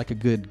because like a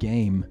good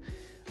game,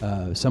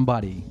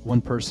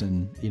 one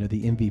person, the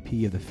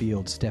MVP of the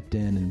field, stepped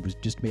in and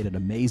just made an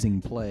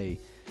amazing play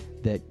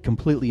that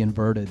completely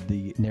inverted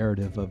the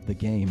narrative of the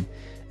game.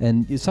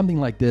 And something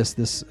like this,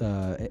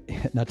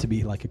 not to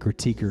be like a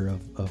critiquer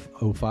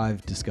of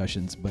 05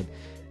 discussions, but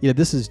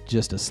this is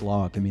just a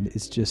slog. I mean,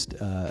 it's just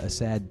a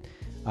sad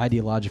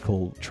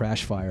ideological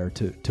trash fire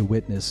to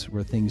witness,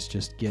 where things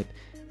just get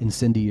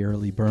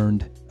incendiarily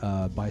burned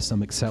by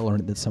some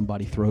accelerant that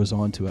somebody throws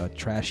onto a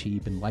trash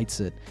heap and lights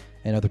it,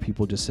 and other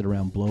people just sit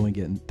around blowing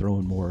it and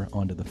throwing more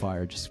onto the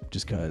fire just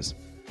because.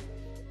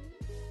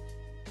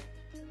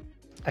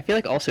 I feel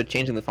like also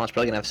changing the font's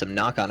probably going to have some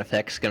knock-on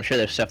effects. I'm sure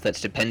there's stuff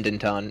that's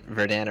dependent on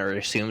Verdana or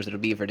assumes it'll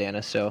be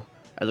Verdana, so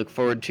I look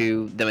forward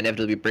to them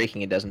inevitably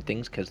breaking a dozen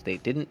things because they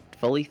didn't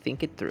fully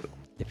think it through.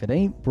 If it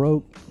ain't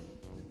broke,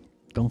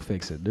 don't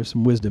fix it. There's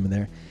some wisdom in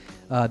there.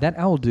 That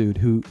owl dude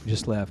who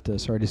just left,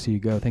 sorry to see you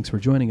go, thanks for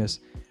joining us,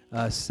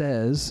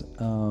 says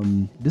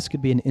this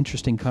could be an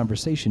interesting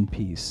conversation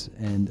piece,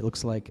 and it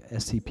looks like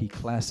SCP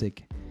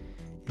Classic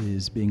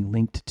is being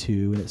linked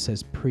to, and it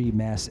says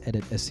pre-mass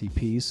edit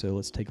SCP, so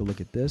let's take a look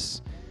at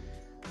this.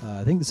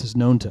 I think this is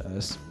known to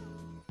us.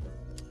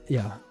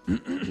 Yeah.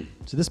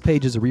 So this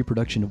page is a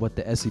reproduction of what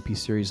the SCP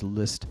series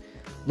list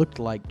looked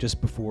like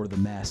just before the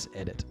mass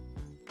edit.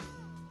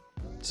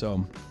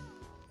 So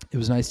it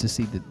was nice to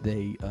see that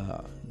they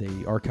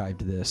archived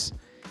this.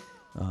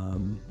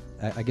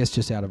 I guess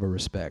just out of a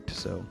respect,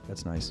 so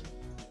that's nice.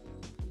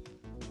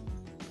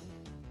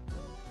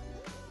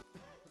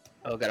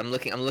 Oh god, I'm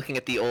looking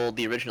at the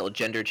original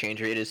gender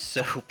changer. It is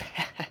so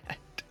bad.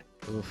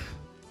 Oof,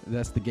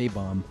 that's the gay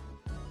bomb.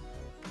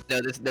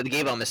 No, the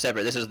gay bomb is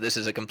separate. This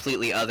is a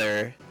completely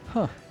other,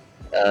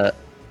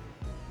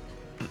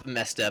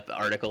 messed up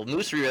article.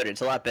 Moose rewrote it.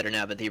 It's a lot better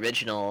now, but the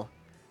original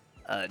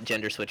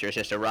gender switcher is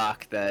just a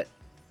rock that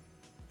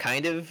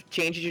kind of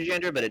changes your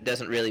gender, but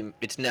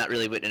it's not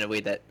really written in a way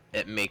that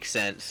it makes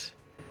sense.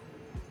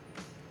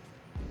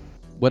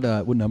 What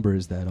number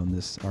is that on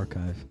this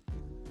archive?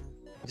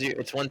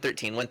 It's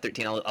 113.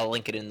 113. I'll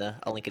link it in the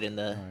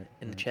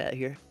the chat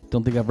here.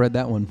 Don't think I've read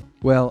that one.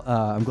 Well,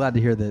 I'm glad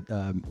to hear that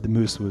the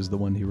Moose was the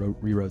one who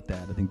rewrote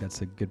that. I think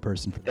that's a good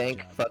person for that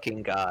Thank job.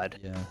 fucking God.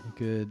 Yeah,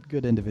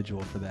 good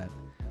individual for that.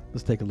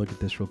 Let's take a look at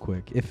this real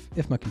quick.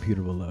 If my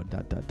computer will load. ...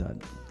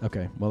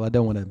 Okay. Well, I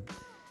don't want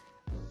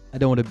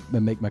to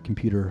make my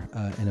computer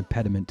an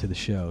impediment to the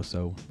show,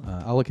 so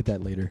I'll look at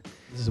that later.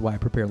 This is why I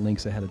prepare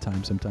links ahead of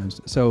time sometimes.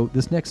 So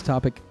this next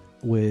topic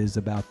was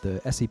about the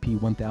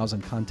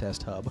SCP-1000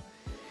 Contest Hub.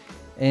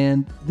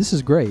 And this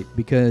is great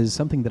because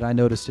something that I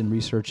noticed in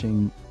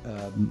researching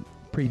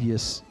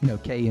previous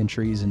K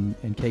entries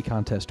and K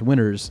contest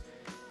winners,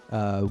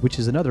 which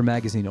is another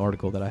magazine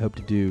article that I hope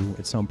to do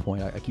at some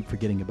point. I keep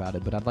forgetting about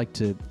it, but I'd like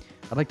to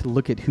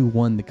look at who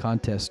won the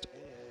contest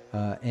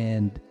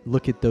and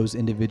look at those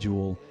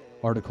individual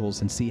articles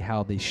and see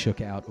how they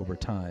shook out over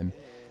time.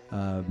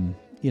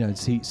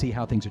 See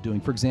how things are doing.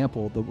 For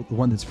example, the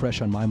one that's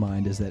fresh on my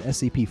mind is that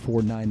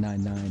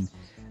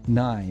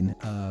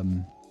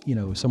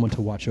SCP-49999. Someone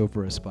to watch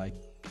over us by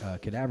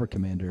Cadaver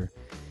Commander.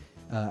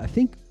 I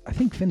think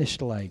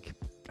finished like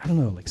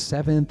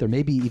 7th or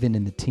maybe even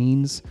in the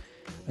teens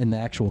in the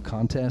actual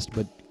contest,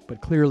 but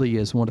clearly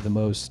is one of the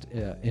most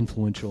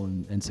influential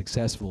and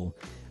successful.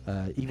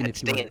 Even if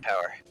staying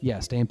power. Yeah,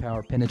 staying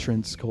power,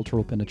 penetrance,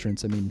 cultural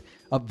penetrance. I mean,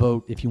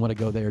 upvote if you want to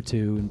go there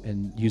too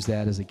and use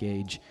that as a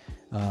gauge.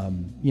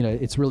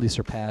 It's really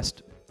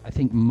surpassed, I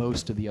think,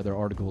 most of the other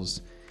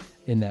articles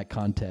in that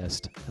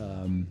contest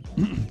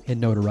in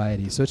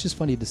notoriety. So it's just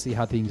funny to see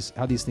how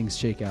these things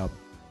shake out.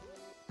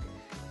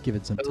 Give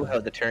it some time. Oh,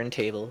 the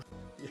turntable.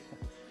 Yeah.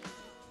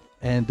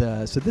 And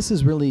so this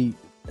is really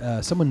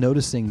someone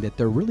noticing that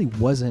there really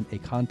wasn't a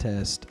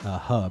contest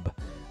hub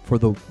for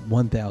the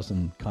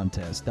 1000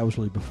 contest. That was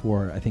really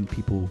before I think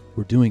people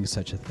were doing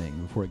such a thing,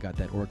 before it got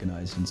that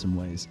organized in some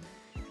ways.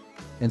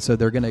 And so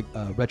they're going to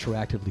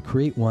retroactively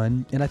create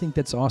one, and I think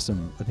that's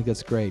awesome. I think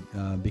that's great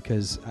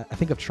because I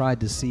think I've tried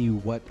to see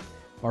what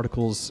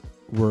articles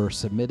were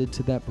submitted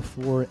to that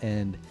before,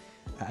 and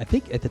I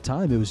think at the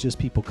time it was just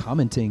people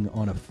commenting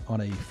on a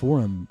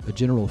forum, a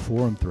general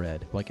forum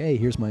thread, like, "Hey,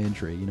 here's my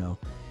entry."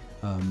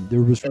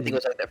 There was. I think it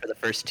was like that for the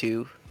first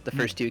two. The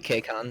first two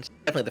K-Cons.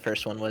 Definitely the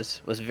first one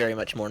was very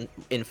much more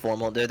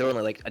informal. There were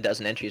only like a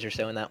dozen entries or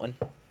so in that one.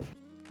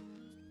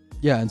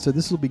 Yeah, and so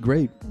this will be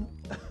great,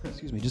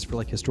 excuse me, just for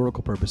like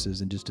historical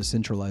purposes and just to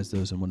centralize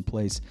those in one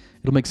place.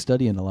 It'll make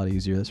studying a lot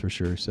easier, that's for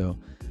sure. So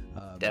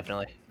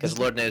definitely, because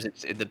Lord knows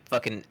it's the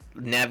fucking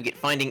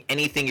finding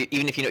anything,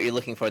 even if you know what you're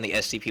looking for in the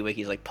SCP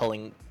wiki, is like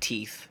pulling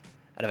teeth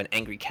out of an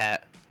angry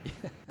cat.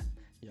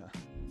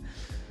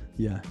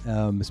 Yeah,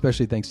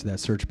 especially thanks to that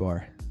search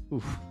bar.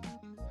 Oof.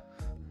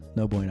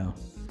 No bueno.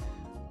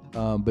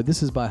 But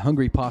this is by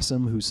Hungry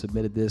Possum, who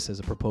submitted this as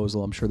a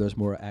proposal. I'm sure there's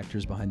more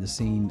actors behind the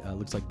scene.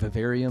 Looks like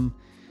Vivarium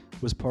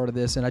was part of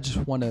this, and I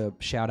just want to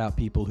shout out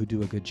people who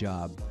do a good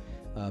job.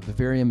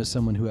 Vivarium is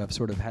someone who I've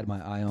sort of had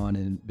my eye on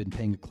and been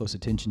paying close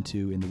attention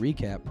to in the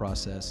recap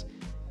process.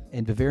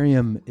 And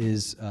Vivarium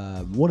is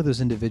one of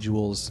those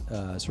individuals,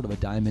 sort of a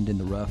diamond in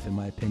the rough, in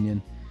my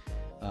opinion.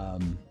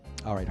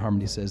 All right,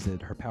 Harmony says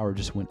that her power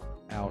just went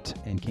out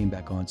and came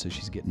back on, so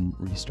she's getting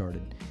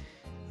restarted.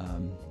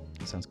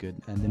 That sounds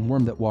good. And then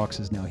Worm That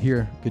Walks is now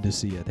here. Good to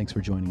see you. Thanks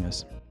for joining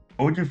us.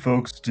 What would you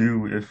folks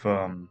do if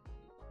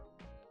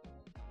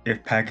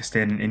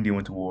Pakistan and India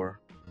went to war?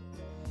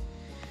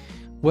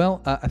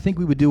 Well, I think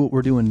we would do what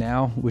we're doing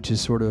now, which is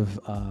sort of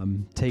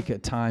take a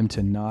time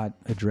to not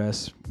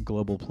address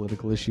global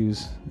political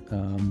issues,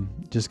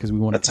 just because we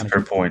want to. That's a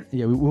fair point.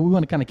 Yeah, we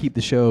want to kind of keep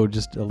the show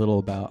just a little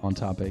about on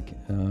topic,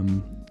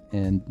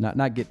 and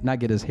not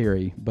get as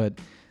hairy. But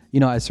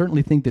I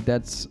certainly think that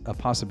that's a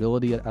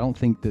possibility. I don't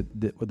think that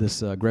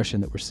this aggression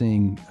that we're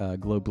seeing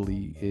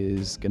globally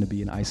is going to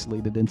be an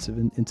isolated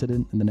incident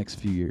in the next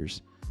few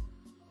years.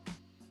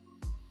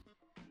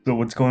 So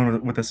what's going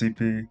on with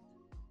SCP?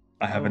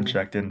 I haven't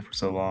checked in for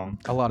so long.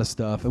 A lot of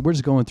stuff, and we're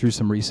just going through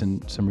some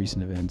recent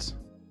events.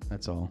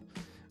 That's all.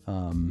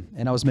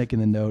 And I was making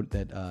the note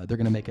that they're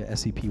going to make a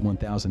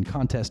SCP-1000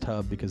 contest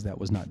hub because that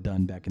was not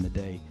done back in the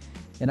day.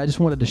 And I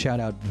just wanted to shout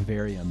out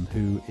Vivarium,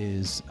 who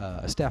is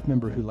a staff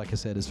member who, like I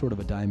said, is sort of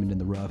a diamond in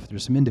the rough.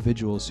 There's some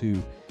individuals who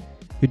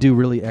do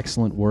really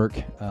excellent work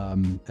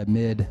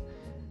amid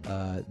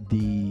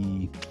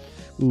the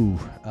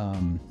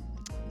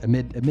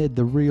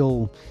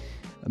real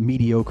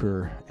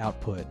mediocre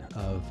output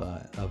of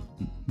a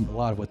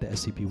lot of what the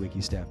SCP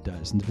Wiki staff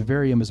does. And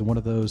Vivarium is one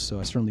of those, so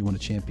I certainly want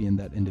to champion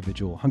that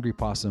individual. Hungry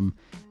Possum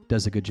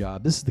does a good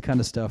job. This is the kind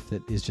of stuff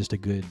that is just a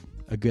good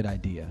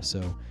idea.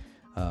 So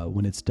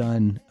when it's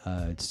done,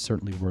 it's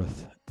certainly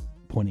worth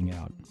pointing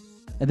out.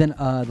 And then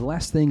the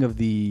last thing of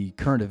the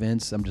current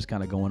events, I'm just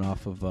kind of going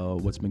off of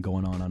what's been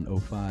going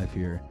on 05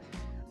 here.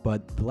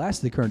 But the last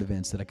of the current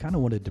events that I kind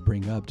of wanted to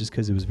bring up just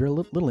because it was very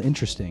little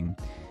interesting.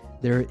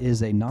 There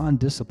is a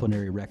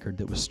non-disciplinary record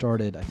that was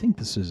started, I think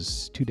this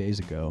is 2 days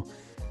ago,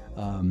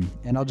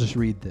 and I'll just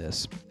read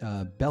this.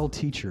 Bell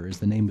Teacher is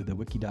the name of the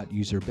Wikidot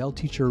user. Bell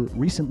Teacher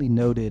recently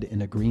noted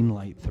in a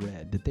Greenlight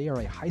thread that they are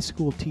a high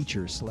school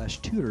teacher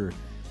 / tutor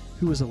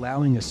who was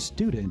allowing a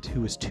student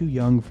who was too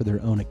young for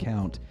their own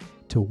account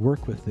to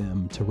work with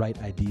them to write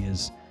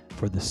ideas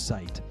for the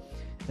site.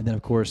 And then,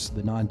 of course,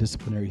 the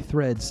non-disciplinary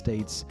thread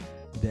states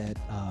that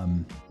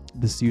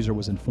this user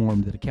was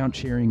informed that account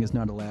sharing is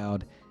not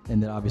allowed,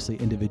 and that obviously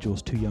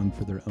individuals too young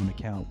for their own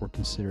account were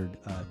considered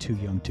too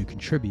young to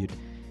contribute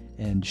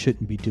and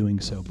shouldn't be doing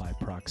so by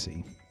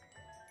proxy.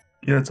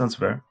 Yeah, that sounds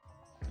fair.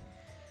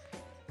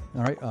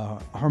 All right,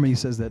 Harmony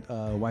says that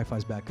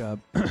Wi-Fi's back up.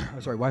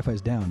 Sorry,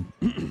 Wi-Fi's down.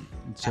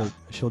 So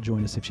she'll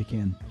join us if she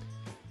can.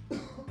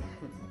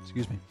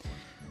 Excuse me.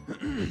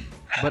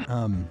 But,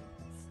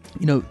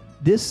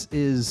 this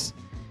is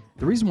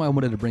the reason why I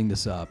wanted to bring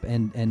this up.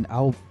 And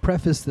I'll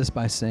preface this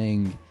by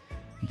saying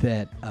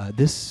that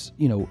this,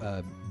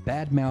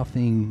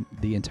 bad-mouthing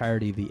the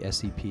entirety of the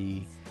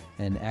SCP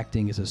and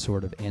acting as a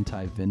sort of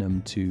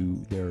anti-venom to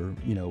their,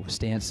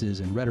 stances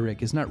and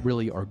rhetoric is not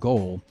really our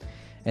goal.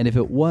 And if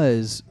it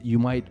was, you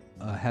might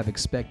have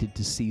expected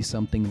to see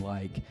something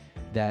like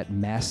that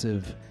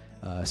massive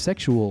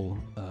sexual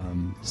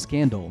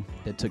scandal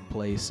that took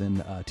place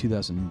in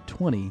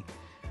 2020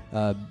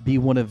 be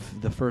one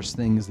of the first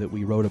things that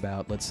we wrote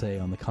about, let's say,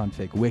 on the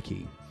Confic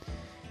wiki.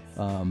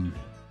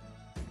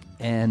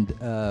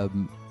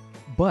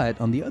 But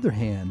on the other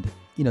hand,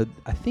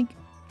 I think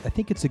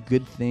it's a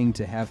good thing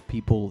to have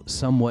people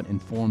somewhat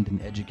informed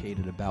and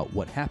educated about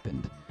what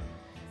happened.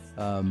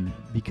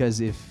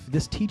 Because if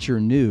this teacher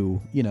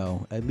knew,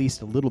 at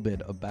least a little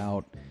bit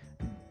about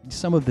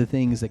some of the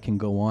things that can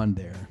go on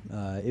there,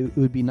 it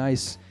would be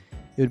nice.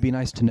 It would be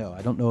nice to know.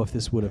 I don't know if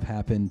this would have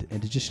happened,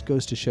 and it just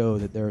goes to show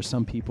that there are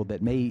some people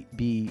that may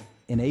be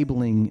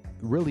enabling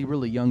really,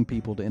 really young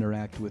people to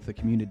interact with a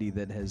community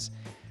that has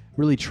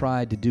really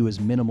tried to do as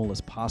minimal as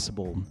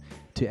possible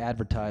to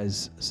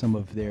advertise some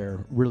of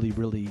their really,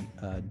 really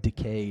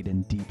decayed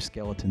and deep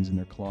skeletons in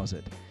their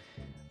closet.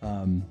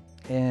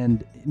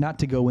 And not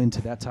to go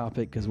into that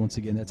topic, because once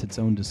again, that's its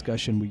own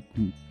discussion. We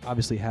can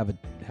obviously have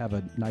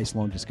a nice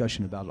long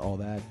discussion about all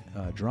that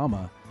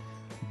drama,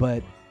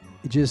 but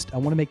I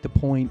want to make the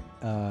point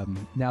now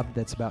that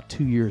that's about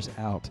 2 years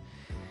out,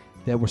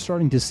 that we're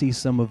starting to see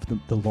some of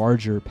the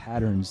larger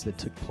patterns that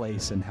took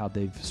place and how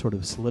they've sort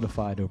of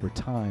solidified over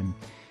time.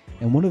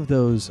 And one of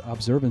those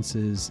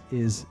observances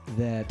is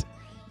that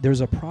there's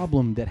a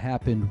problem that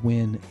happened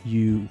when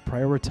you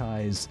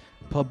prioritize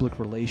public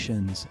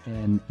relations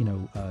and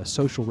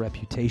social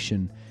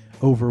reputation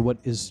over what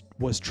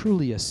was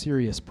truly a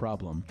serious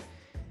problem.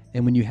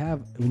 And when you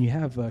have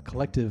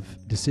collective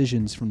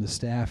decisions from the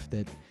staff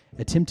that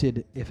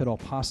attempted, if at all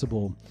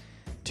possible,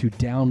 to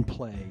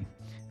downplay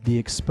the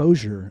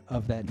exposure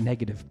of that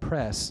negative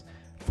press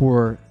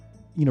for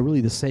really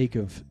the sake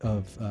of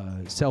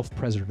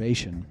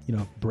self-preservation,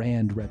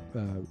 brand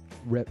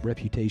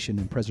reputation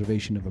and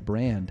preservation of a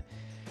brand,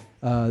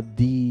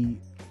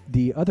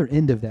 the other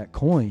end of that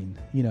coin,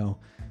 the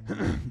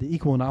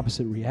equal and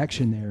opposite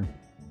reaction there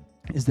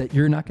is that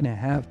you're not going to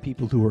have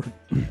people who are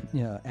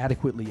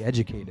adequately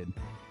educated,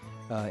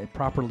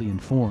 properly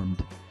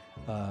informed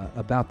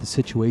about the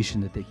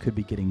situation that they could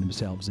be getting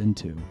themselves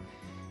into.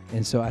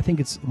 And so I think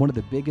it's one of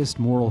the biggest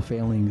moral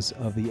failings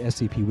of the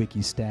SCP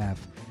Wiki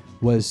staff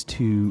was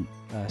to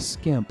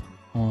skimp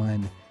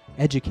on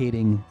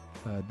educating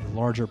the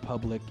larger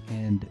public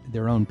and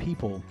their own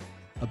people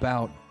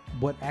about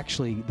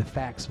the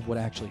facts of what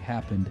actually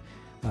happened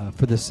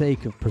for the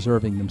sake of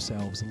preserving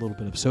themselves a little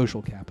bit of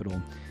social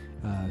capital,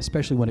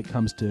 especially when it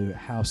comes to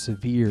how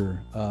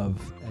severe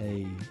of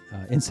a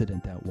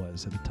incident that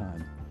was at the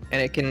time.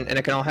 And it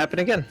can all happen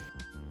again.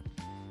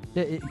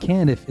 Yeah, it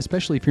can,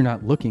 especially if you're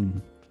not looking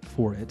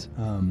for it,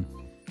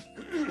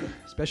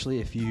 especially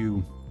if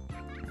you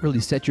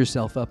really set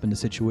yourself up in a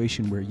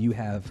situation where you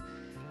have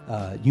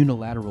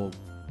unilateral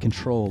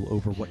control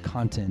over what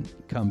content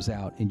comes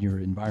out in your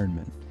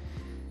environment.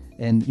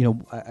 And,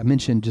 I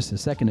mentioned just a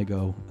second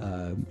ago,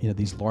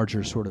 these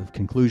larger sort of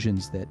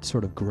conclusions that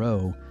sort of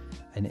grow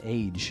and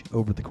age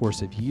over the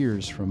course of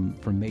years from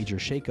major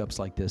shakeups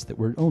like this that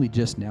we're only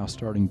just now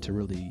starting to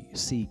really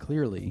see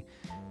clearly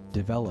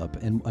develop.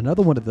 And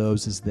another one of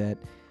those is that,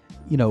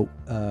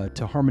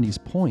 to Harmony's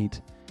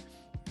point,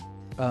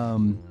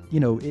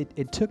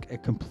 it took a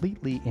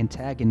completely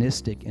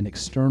antagonistic and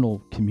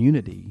external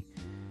community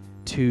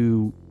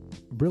to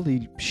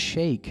really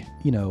shake,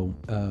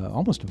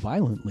 almost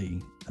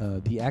violently,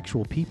 the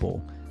actual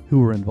people who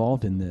were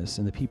involved in this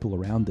and the people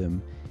around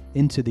them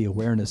into the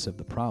awareness of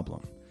the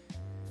problem.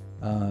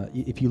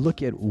 If you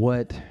look at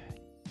what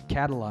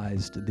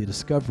catalyzed the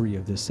discovery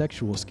of this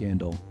sexual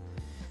scandal,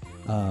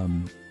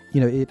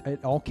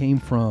 it all came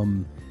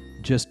from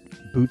just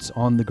boots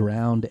on the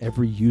ground,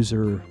 every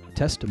user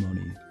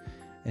testimony,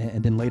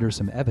 and then later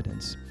some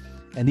evidence.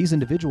 And these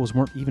individuals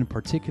weren't even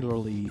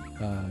particularly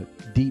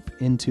deep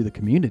into the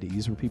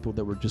communities, were people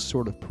that were just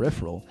sort of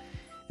peripheral.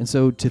 And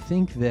so to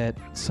think that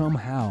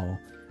somehow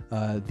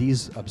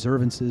these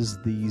observances,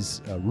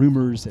 these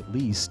rumors at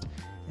least,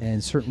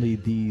 and certainly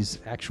these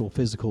actual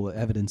physical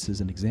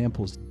evidences and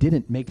examples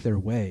didn't make their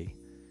way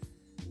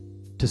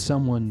to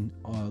someone,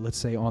 let's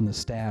say, on the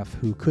staff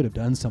who could have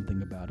done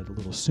something about it a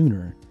little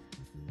sooner,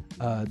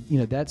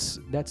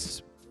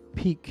 that's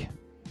peak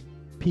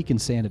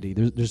insanity.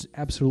 There's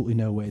absolutely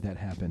no way that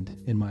happened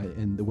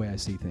in the way I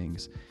see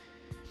things.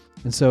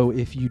 And so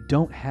if you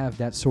don't have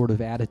that sort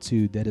of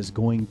attitude that is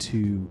going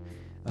to,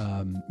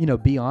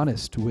 be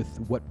honest with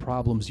what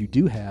problems you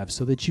do have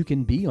so that you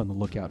can be on the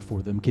lookout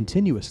for them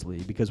continuously,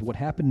 because what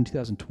happened in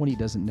 2020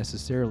 doesn't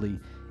necessarily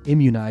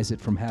immunize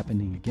it from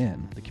happening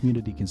again. The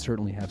community can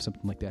certainly have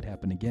something like that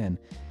happen again.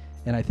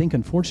 And I think,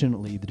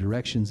 unfortunately, the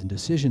directions and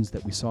decisions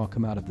that we saw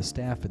come out of the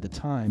staff at the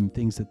time,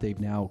 things that they've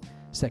now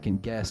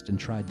second-guessed and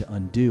tried to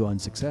undo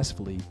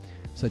unsuccessfully,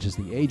 such as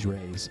the age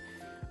raise,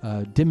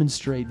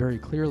 demonstrate very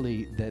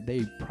clearly that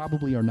they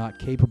probably are not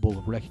capable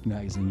of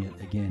recognizing it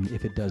again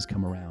if it does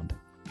come around.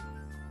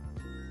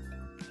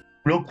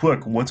 Real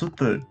quick, what's with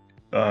the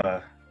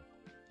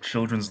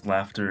children's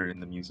laughter in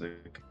the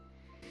music?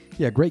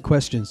 Yeah, great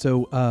question.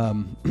 So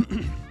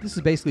this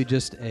is basically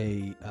just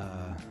a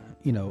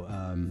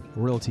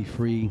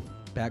royalty-free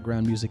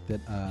background music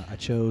that I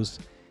chose,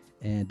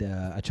 and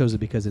I chose it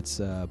because it's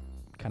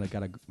kind of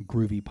got a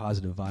groovy,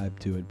 positive vibe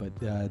to it.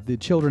 But the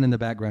children in the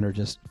background are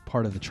just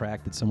part of the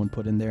track that someone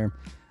put in there.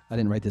 I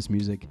didn't write this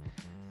music,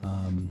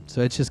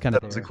 so it's just kind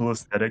of. That was a cool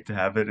aesthetic to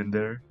have it in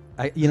there.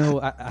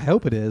 I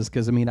hope it is,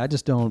 because I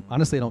just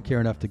don't care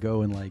enough to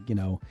go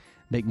and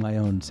make my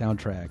own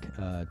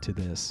soundtrack to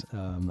this.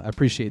 I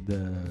appreciate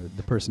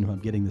the person who I'm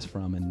getting this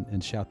from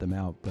and shout them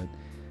out. But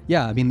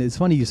yeah, it's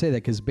funny you say that,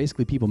 because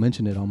basically people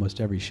mention it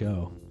almost every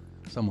show.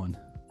 Someone.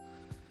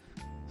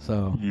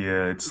 So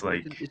yeah, it's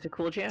like it's a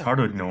cool jam. It's hard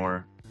to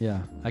ignore.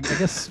 Yeah, I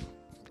guess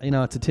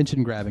it's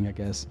attention grabbing, I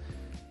guess.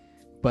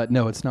 But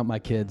no, it's not my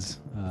kids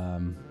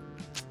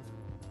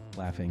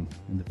laughing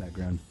in the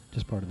background.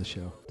 Just part of the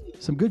show.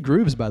 Some good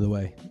grooves, by the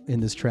way,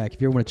 in this track.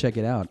 If you ever want to check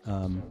it out,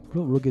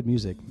 real good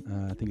music.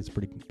 I think it's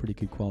pretty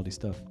good quality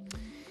stuff.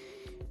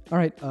 All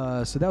right,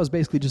 so that was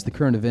basically just the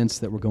current events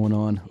that were going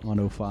on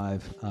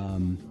 05.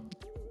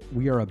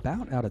 We are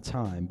about out of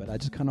time, but I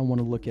just kind of want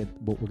to look at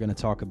what we're going to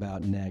talk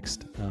about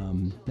next,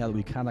 now that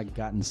we've kind of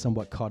gotten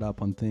somewhat caught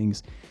up on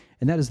things,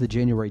 and that is the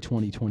January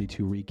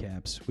 2022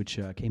 recaps, which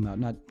came out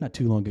not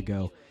too long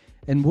ago.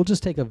 And we'll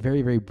just take a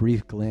very, very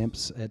brief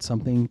glimpse at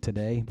something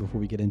today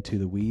before we get into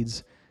the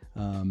weeds.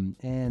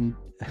 And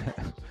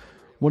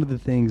one of the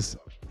things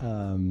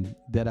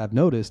that I've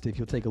noticed, if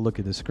you'll take a look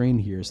at the screen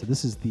here, so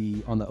this is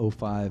on the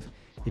 05.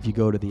 If you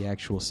go to the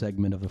actual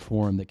segment of the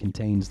forum that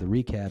contains the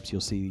recaps, you'll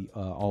see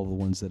all the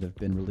ones that have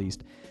been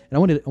released. And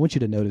I want you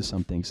to notice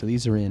something. So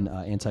these are in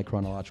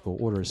anti-chronological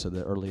order. So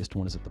the earliest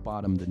one is at the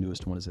bottom, the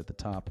newest one is at the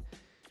top.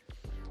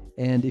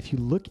 And if you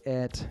look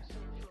at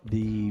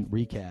the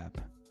recap,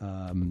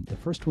 the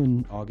first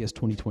one, August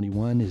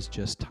 2021, is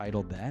just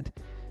titled that.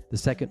 The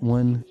second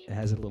one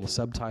has a little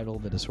subtitle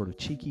that is sort of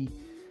cheeky.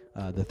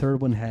 The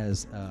third one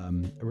has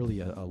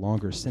really a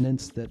longer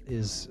sentence that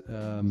is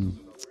a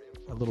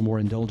little more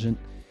indulgent.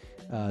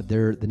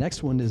 The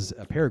next one is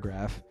a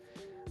paragraph,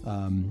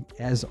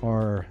 as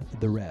are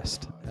the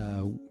rest.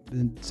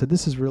 So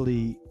this is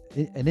really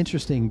an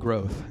interesting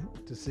growth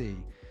to see.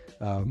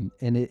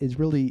 And it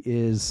really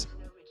is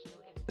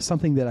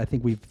something that I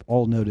think we've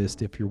all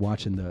noticed if you're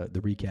watching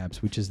the recaps,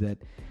 which is that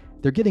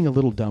they're getting a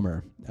little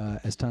dumber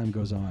as time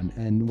goes on.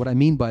 And what I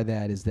mean by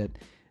that is that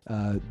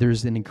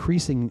there's an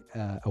increasing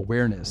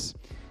awareness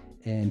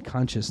and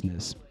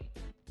consciousness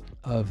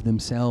of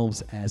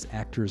themselves as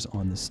actors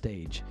on the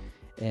stage.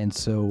 And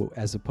so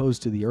as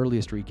opposed to the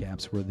earliest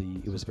recaps where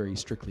it was very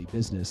strictly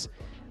business,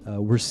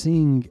 we're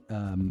seeing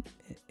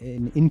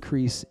an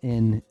increase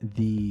in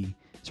the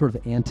sort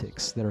of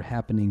antics that are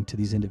happening to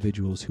these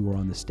individuals who are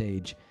on the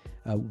stage,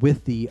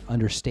 with the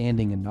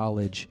understanding and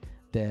knowledge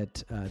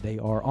that they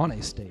are on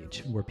a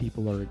stage where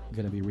people are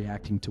going to be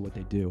reacting to what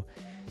they do.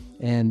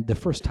 And the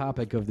first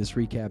topic of this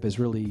recap is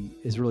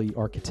really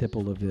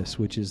archetypal of this,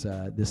 which is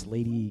this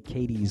lady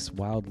Katie's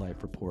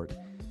wildlife report.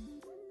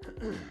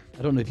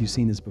 I don't know if you've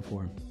seen this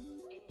before.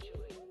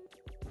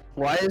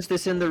 Why is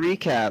this in the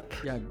recap?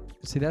 Yeah,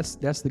 see, that's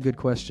the good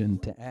question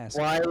to ask.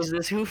 Why is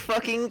this? Who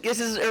fucking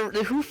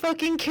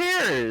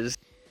cares?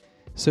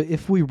 So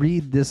if we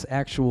read this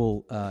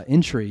actual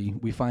entry,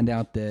 we find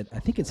out that I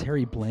think it's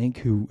Harry Blank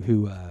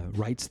who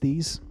writes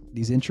these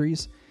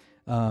entries.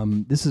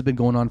 This has been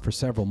going on for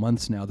several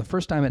months now. The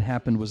first time it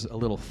happened was a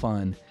little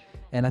fun,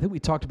 and I think we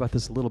talked about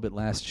this a little bit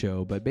last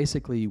show, but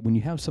basically when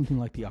you have something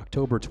like the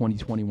October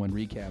 2021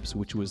 recaps,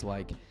 which was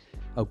like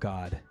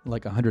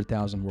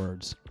 100,000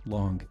 words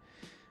long,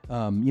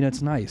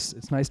 it's nice.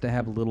 It's nice to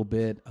have a little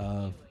bit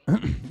of,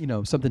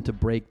 something to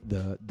break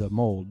the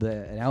mold.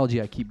 The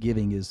analogy I keep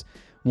giving is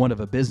one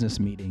of a business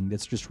meeting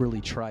that's just really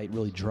trite,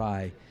 really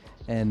dry,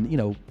 and,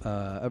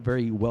 a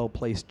very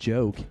well-placed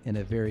joke in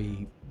a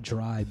very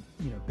dry,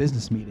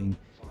 business meeting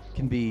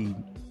can be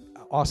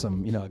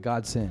awesome, a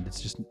godsend. It's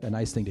just a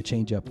nice thing to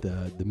change up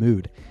the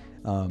mood.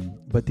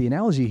 But the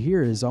analogy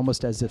here is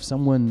almost as if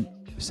someone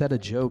said a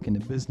joke in a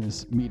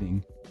business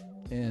meeting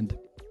and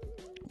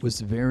was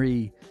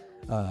very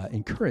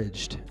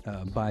encouraged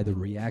by the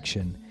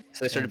reaction.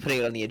 So they started putting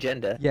it on the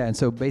agenda. Yeah, and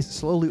so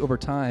slowly over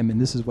time,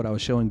 and this is what I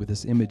was showing with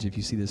this image, if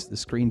you see the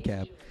screen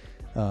cap,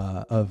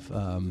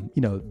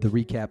 the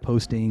recap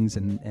postings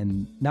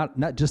and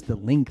not just the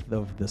length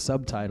of the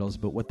subtitles,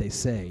 but what they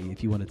say.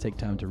 If you want to take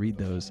time to read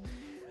those,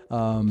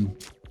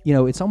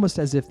 it's almost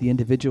as if the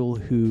individual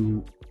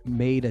who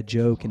made a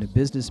joke in a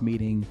business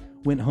meeting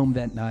went home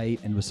that night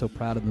and was so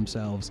proud of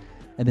themselves,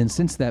 and then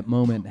since that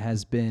moment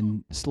has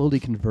been slowly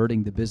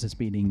converting the business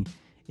meeting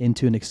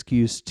into an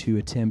excuse to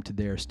attempt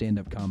their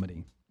stand-up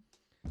comedy.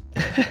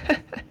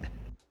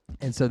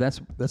 And so that's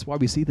why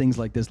we see things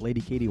like this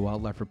Lady Katie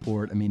Wildlife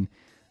Report. I'm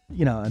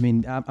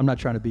not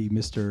trying to be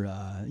Mr.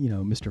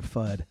 Mr.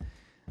 Fudd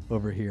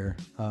over here,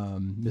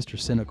 Mr.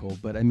 Cynical,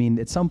 but I mean,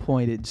 at some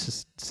point it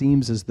just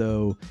seems as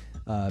though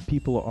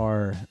people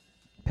are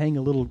paying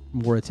a little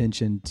more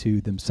attention to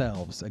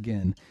themselves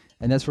again,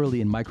 and that's really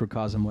in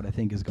microcosm what I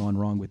think has gone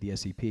wrong with the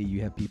SCP.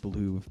 You have people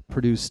who've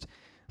produced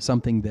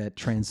something that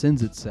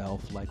transcends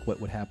itself, like what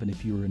would happen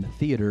if you were in a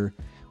theater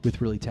with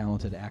really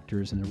talented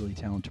actors and a really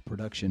talented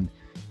production.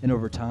 And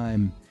over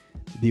time,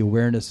 the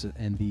awareness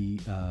and the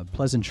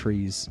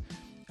pleasantries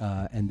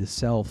and the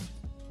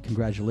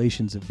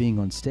self-congratulations of being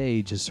on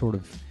stage has sort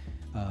of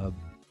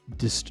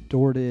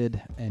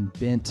distorted and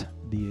bent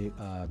the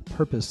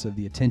purpose of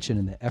the attention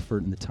and the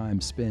effort and the time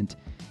spent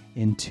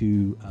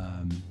into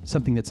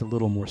something that's a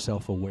little more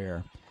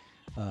self-aware.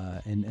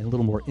 And a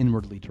little more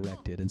inwardly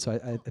directed. And so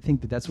I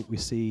think that's what we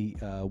see.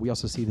 We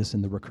also see this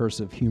in the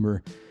recursive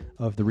humor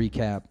of the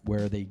recap,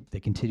 where they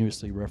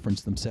continuously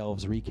reference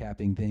themselves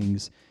recapping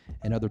things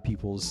and other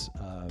people's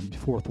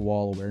fourth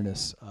wall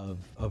awareness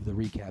of the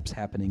recaps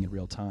happening in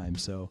real time.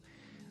 So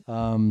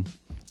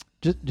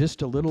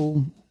just a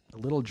little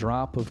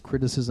drop of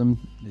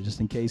criticism, just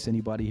in case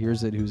anybody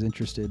hears it who's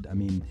interested. I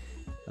mean,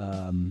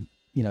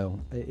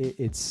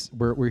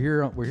 we're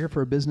here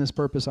for a business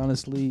purpose,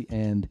 honestly,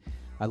 and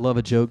I love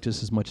a joke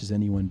just as much as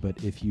anyone,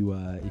 but if you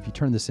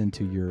turn this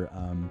into your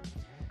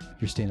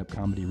stand-up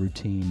comedy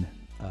routine,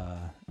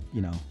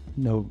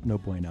 no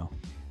bueno.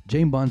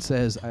 Jane Bond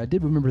says, I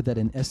did remember that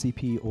in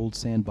SCP Old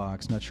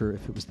Sandbox, not sure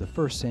if it was the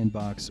first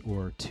sandbox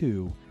or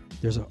two,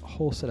 there's a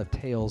whole set of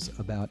tales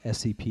about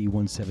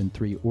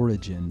SCP-173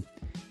 origin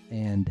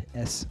and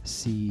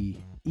SCE,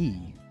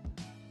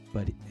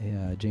 but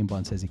Jane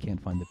Bond says he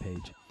can't find the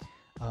page.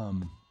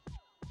 I'm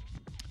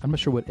not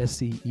sure what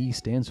SCE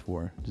stands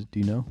for. Do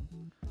you know?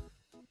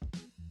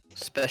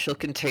 Special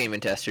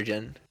containment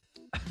estrogen.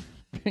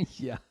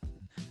 Yeah.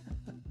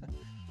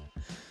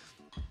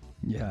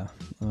 Yeah.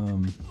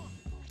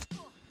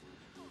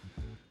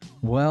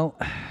 Well,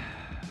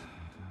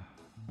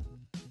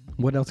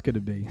 what else could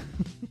it be?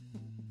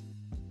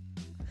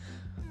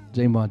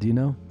 Jane Bond, do you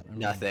know?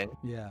 Nothing.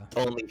 Yeah.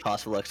 Only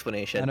possible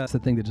explanation. I know, that's the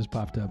thing that just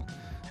popped up.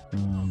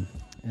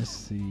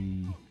 SC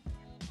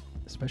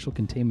Special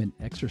Containment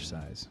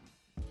Exercise.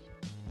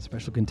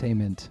 Special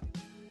Containment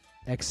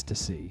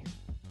Ecstasy.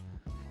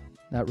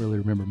 Not really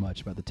remember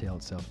much about the tale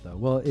itself, though.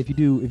 Well, if you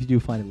do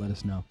find it, let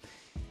us know.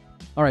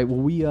 All right. Well,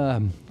 we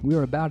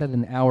are about at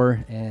an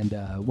hour, and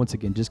once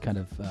again, just kind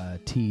of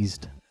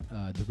teased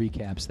the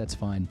recaps. That's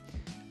fine.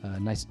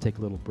 Nice to take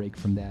a little break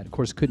from that. Of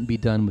course, couldn't be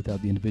done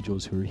without the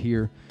individuals who are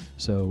here.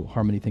 So,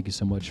 Harmony, thank you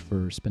so much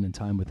for spending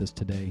time with us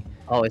today.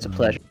 Always a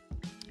pleasure.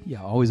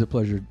 Yeah, always a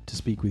pleasure to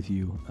speak with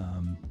you.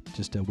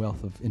 Just a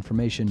wealth of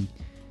information,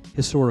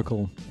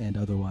 historical and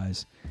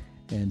otherwise.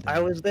 And I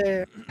was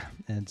there.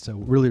 And so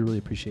really, really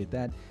appreciate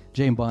that.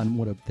 Jane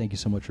Bond, thank you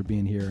so much for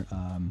being here.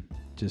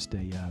 Just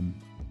a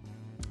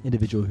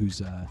individual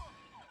who's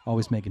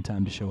always making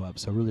time to show up.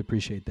 So really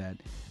appreciate that.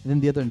 And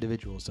then the other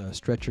individuals,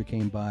 Stretcher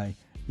came by,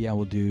 the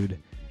Owl Dude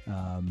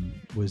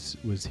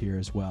was here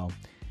as well.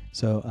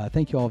 So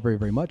thank you all very,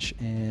 very much.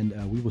 And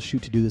we will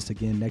shoot to do this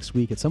again next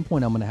week. At some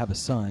point, I'm going to have a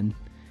son.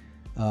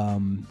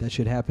 That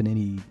should happen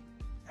any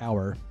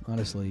hour,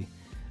 honestly.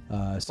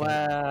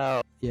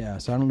 Wow. Yeah,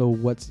 so I don't know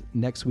what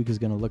next week is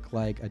going to look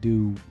like. I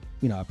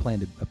plan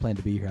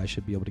to be here. I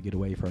should be able to get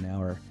away for an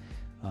hour.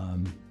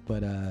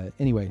 But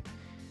anyway,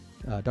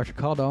 Dr.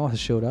 Caldall has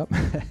showed up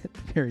at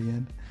the very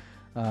end.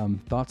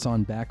 Thoughts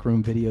on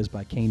backroom videos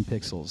by Kane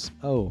Pixels.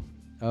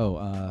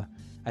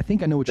 I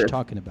think I know what you're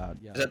talking about.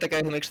 Yeah. Is that the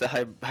guy who makes the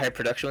high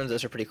production ones?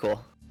 Those are pretty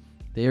cool.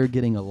 They are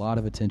getting a lot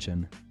of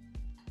attention.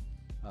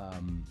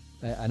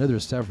 I know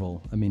there's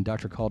several. I mean,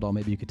 Dr. Caldall,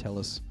 maybe you could tell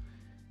us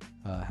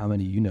how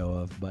many you know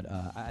of, but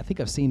I think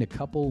I've seen a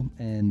couple,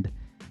 and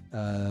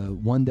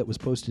one that was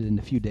posted in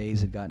a few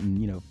days had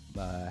gotten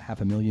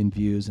 500,000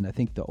 views, and I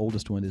think the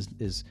oldest one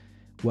is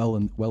well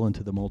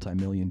into the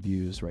multi-million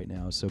views right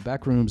now. So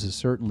Backrooms is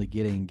certainly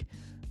getting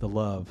the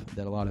love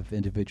that a lot of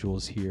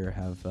individuals here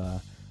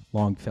have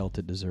long felt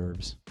it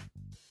deserves.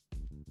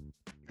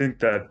 I think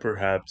that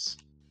perhaps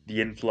the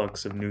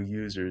influx of new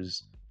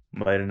users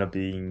might end up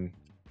being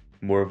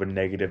more of a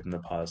negative than a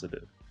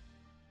positive,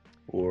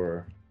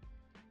 or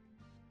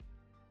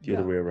the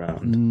other way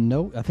around.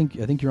 No, I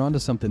think you're onto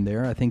something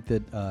there. I think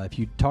that if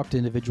you talk to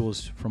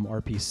individuals from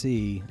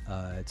RPC,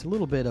 it's a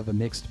little bit of a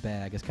mixed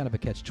bag. It's kind of a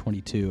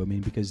catch-22. I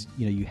mean, because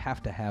you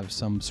have to have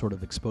some sort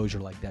of exposure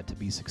like that to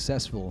be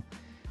successful.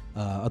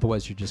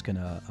 Otherwise, you're just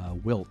gonna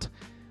wilt.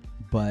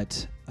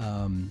 But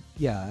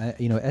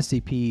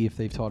SCP, if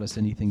they've taught us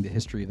anything, the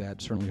history of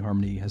that, certainly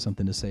Harmony has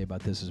something to say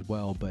about this as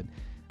well. But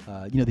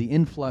the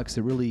influx,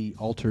 it really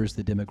alters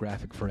the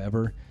demographic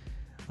forever.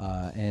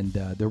 And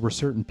there were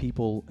certain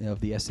people of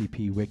the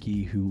SCP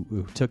wiki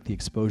who took the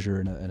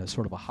exposure in a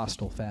sort of a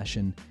hostile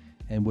fashion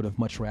and would have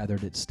much rather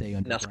it stay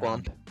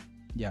underground. Nusquam.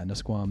 Yeah,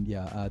 Nusquam.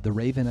 Yeah, the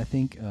Raven, I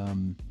think.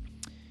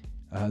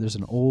 There's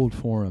an old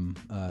forum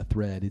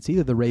thread. It's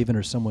either the Raven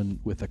or someone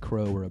with a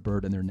crow or a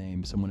bird in their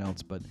name, someone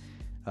else. But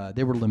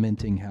they were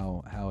lamenting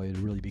how it had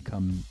really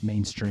become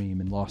mainstream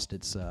and lost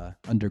its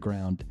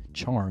underground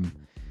charm.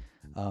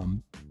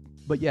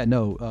 But yeah,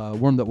 no,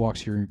 Worm That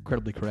Walks, you're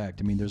incredibly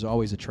correct. I mean, there's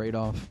always a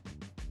trade-off.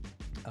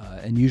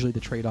 And usually the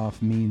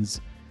trade-off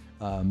means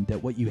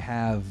that what you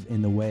have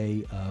in the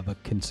way of a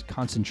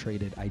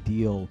concentrated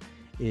ideal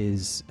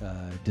is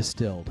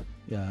distilled,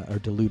 or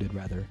diluted,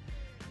 rather.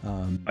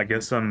 I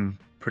guess I'm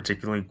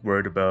particularly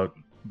worried about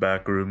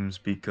backrooms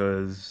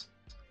because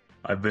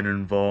I've been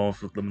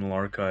involved with liminal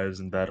archives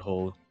and that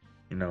whole,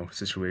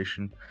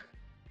 situation.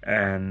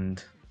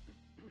 And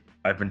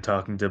I've been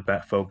talking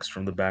to folks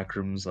from the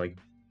backrooms, like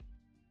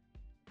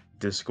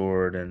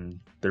Discord and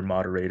their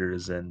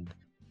moderators, and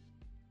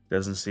it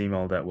doesn't seem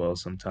all that well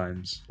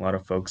sometimes. A lot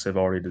of folks have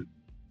already.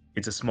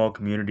 It's a small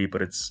community,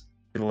 but it's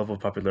at a level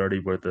of popularity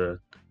where the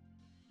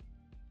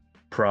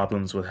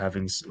problems with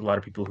having a lot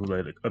of people who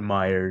like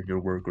admire your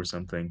work or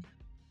something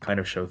kind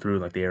of show through,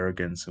 like the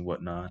arrogance and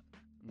whatnot.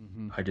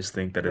 Mm-hmm. I just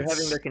think that They're it's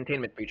having their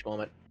containment breach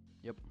moment.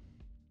 Yep.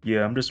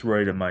 Yeah, I'm just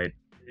worried it might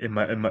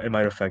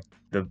affect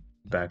the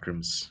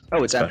backrooms.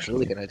 Oh, it's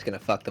especially. absolutely gonna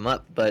fuck them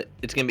up. But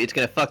it's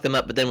gonna fuck them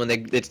up. But then when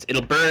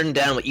it'll burn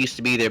down what used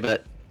to be there.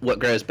 But what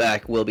grows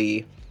back will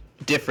be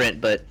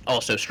different, but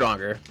also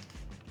stronger,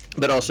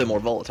 but also more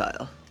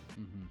volatile.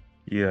 Mm-hmm.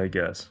 Yeah, I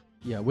guess.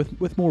 Yeah,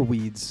 with more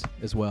weeds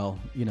as well,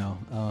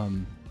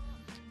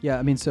 Yeah,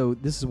 I mean, so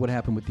this is what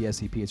happened with the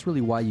SCP. It's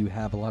really why you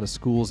have a lot of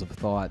schools of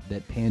thought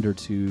that pander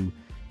to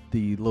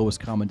the lowest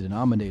common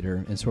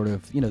denominator and sort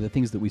of, the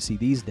things that we see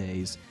these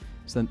days.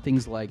 So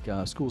things like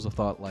schools of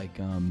thought like,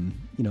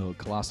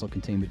 colossal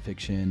containment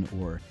fiction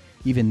or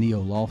even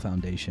Neo-Law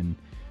Foundation,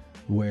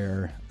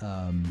 where,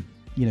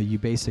 you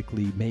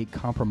basically make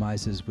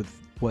compromises with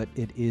what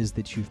it is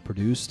that you've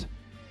produced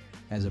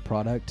as a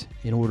product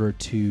in order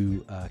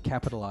to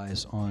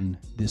capitalize on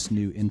this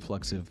new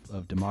influx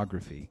of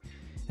demography.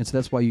 And so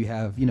that's why you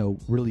have,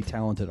 really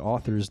talented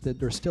authors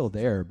that are still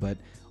there. But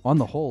on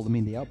the whole, I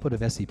mean, the output of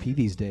SCP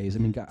these days, I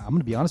mean, I'm going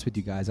to be honest with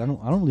you guys, I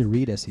don't really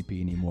read SCP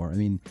anymore. I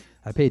mean,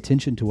 I pay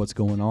attention to what's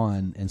going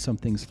on, and some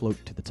things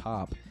float to the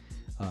top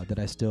that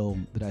I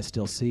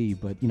still see.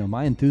 But,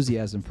 my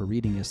enthusiasm for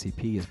reading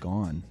SCP is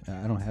gone.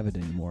 I don't have it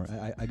anymore.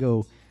 I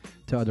go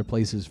to other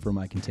places for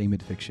my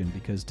containment fiction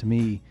because, to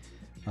me,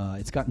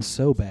 it's gotten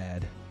so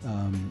bad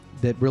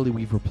that really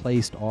we've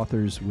replaced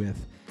authors with,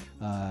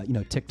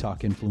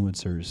 TikTok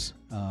influencers,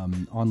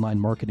 online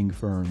marketing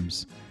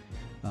firms.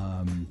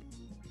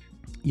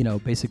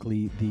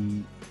 Basically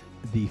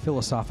the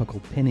philosophical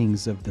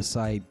pinnings of the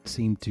site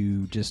seem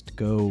to just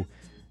go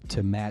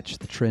to match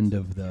the trend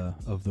of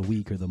the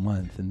week or the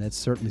month, and that's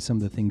certainly some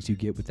of the things you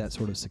get with that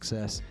sort of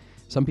success.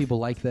 Some people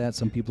like that.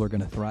 Some people are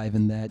going to thrive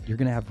in that. You're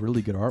going to have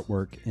really good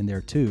artwork in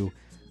there too.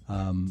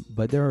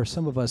 But there are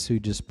some of us who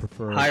just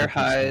prefer higher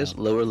highs,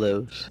 lower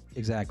lows.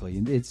 Exactly.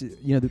 And it's,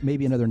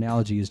 maybe another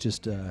analogy is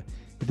just,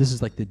 this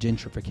is like the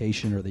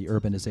gentrification or the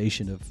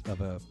urbanization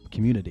of a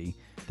community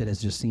that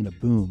has just seen a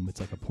boom. It's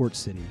like a port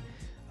city.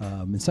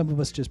 And some of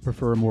us just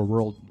prefer a more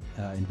rural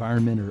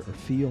environment or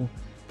feel.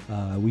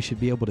 We should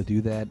be able to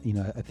do that.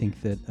 I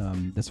think that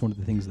that's one of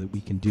the things that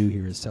we can do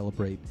here is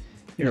celebrate.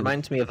 It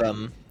reminds me of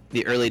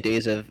the early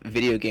days of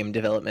video game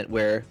development,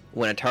 where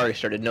when Atari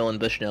started, Nolan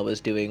Bushnell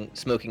was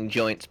smoking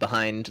joints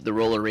behind the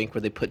roller rink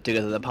where they put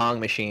together the Pong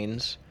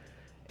machines,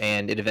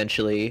 and it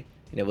eventually,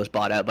 was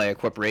bought out by a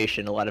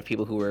corporation. A lot of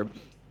people who were,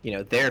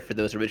 there for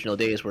those original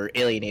days were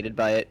alienated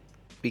by it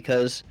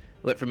because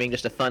it went from being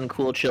just a fun,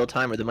 cool, chill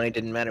time where the money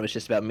didn't matter, it was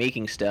just about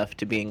making stuff,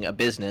 to being a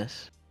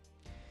business.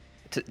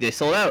 They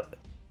sold out.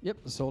 Yep,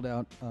 sold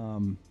out.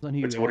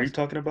 Wait, so what are you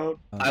talking about?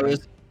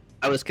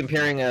 I was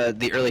comparing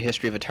the early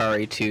history of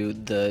Atari to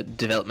the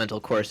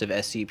developmental course of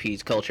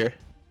SCP's culture.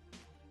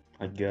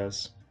 I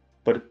guess,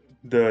 but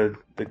the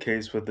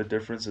case with the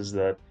difference is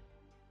that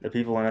the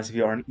people on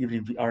SCP aren't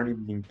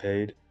even being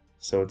paid,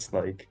 so it's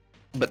like.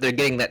 But they're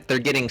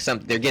getting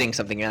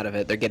something out of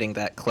it. They're getting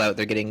that clout.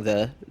 They're getting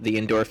the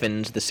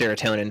endorphins, the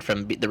serotonin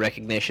from the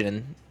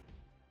recognition.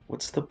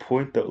 What's the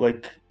point though?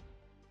 Like,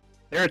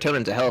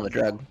 serotonin's a hell of a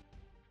drug.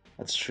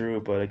 That's true,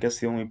 but I guess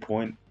the only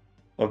point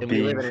of And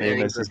being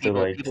famous is to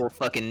like. People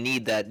fucking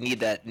need that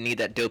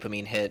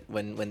dopamine hit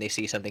when they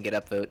see something get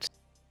upvotes.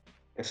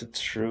 Yes, it's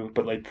true,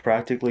 but like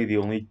practically the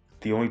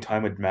only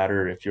time it'd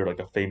matter if you're like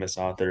a famous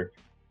author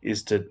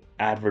is to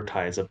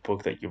advertise a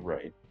book that you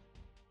write.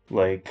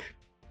 Like,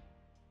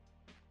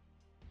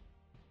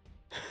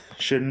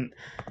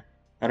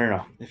 I don't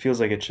know. It feels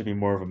like it should be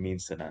more of a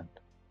means than end.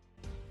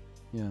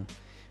 Yeah.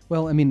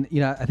 Well, I mean,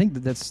 I think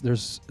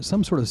there's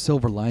some sort of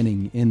silver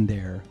lining in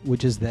there,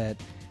 which is that,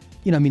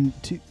 I mean,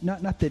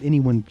 not that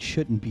anyone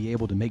shouldn't be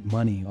able to make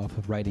money off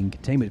of writing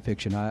containment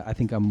fiction. I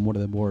think I'm one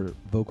of the more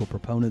vocal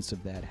proponents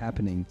of that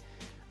happening.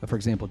 For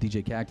example,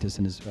 DJ Cactus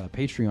and his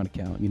Patreon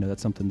account.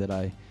 That's something that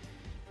I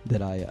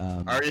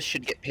artists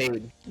should get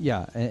paid.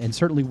 Yeah, and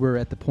certainly we're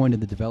at the point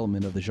in the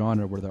development of the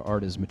genre where the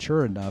art is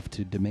mature enough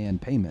to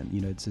demand payment.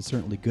 It's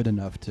certainly good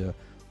enough to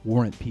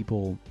warrant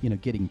people,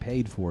 getting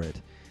paid for it.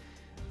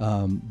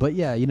 But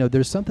yeah,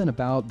 there's something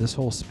about this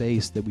whole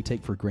space that we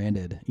take for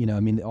granted. I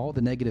mean, all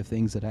the negative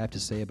things that I have to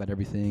say about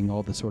everything,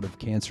 all the sort of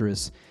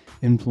cancerous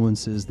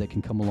influences that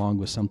can come along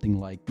with something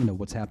like,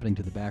 what's happening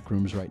to the back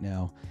rooms right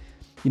now.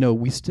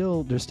 There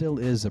still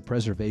is a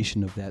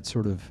preservation of that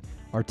sort of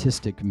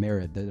artistic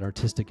merit, that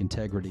artistic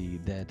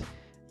integrity that,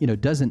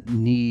 doesn't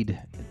need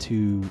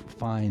to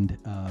find,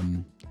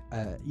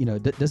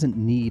 doesn't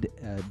need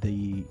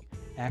the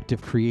act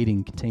of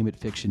creating containment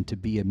fiction to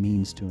be a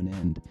means to an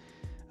end.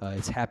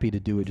 It's happy to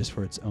do it just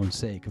for its own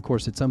sake. Of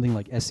course, it's something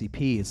like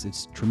SCP.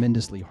 It's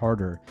tremendously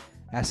harder,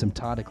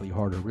 asymptotically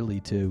harder,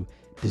 really, to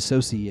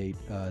dissociate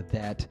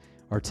that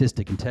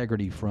artistic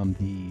integrity from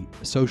the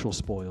social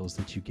spoils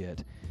that you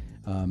get.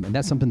 And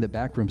that's something that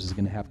Backrooms is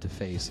going to have to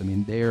face. I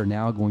mean, they are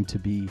now going to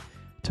be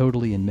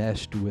totally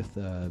enmeshed with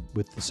the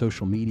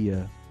social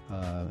media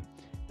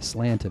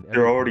slant of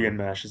everything. They're already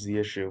enmeshed is the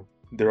issue.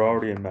 They're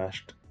already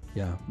enmeshed.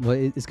 Yeah, well,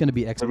 it's going to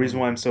be The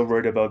reason why I'm so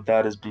worried about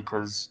that is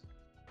because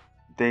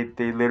they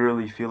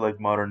literally feel like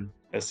modern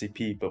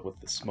SCP, but with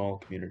the small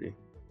community.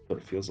 That's what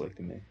it feels like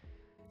to me.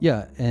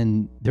 Yeah,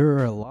 and there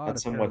are a lot that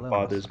of somewhat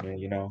parallels. bothers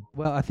me,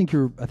 Well, I think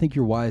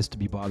you're wise to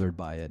be bothered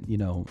by it,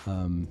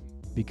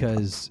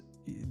 because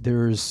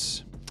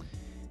there's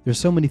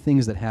so many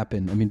things that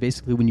happen. I mean,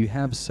 basically, when you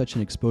have such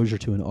an exposure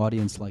to an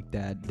audience like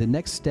that, the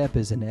next step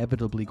is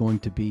inevitably going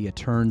to be a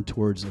turn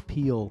towards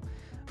appeal,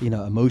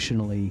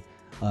 emotionally,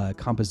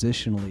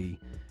 compositionally,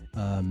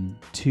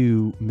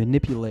 to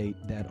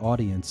manipulate that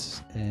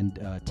audience and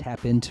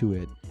tap into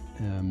it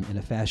in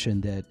a fashion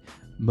that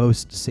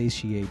most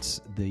satiates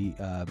the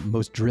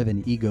most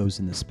driven egos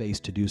in the space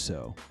to do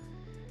so.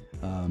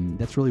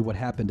 That's really what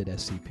happened at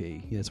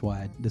SCP. That's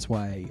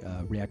why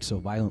I react so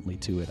violently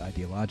to it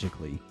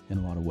ideologically in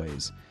a lot of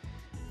ways.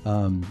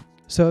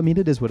 So I mean,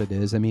 it is what it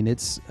is. I mean,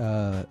 it's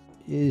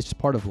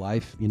part of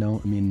life, I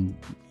mean,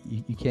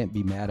 you can't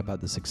be mad about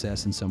the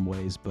success in some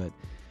ways, but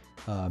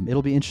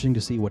it'll be interesting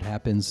to see what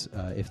happens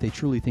if they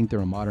truly think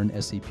they're a modern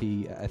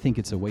SCP. I think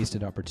it's a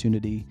wasted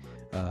opportunity.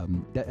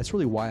 That's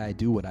really why I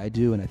do what I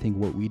do, and I think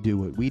what we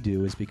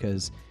do is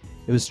because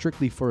it was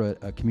strictly for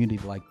a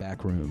community like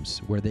Backrooms,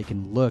 where they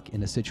can look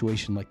in a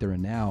situation like they're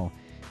in now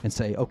and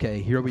say,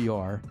 okay, here we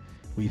are.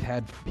 We've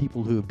had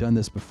people who have done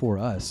this before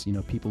us,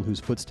 people whose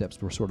footsteps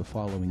we're sort of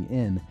following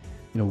in.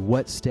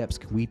 What steps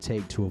can we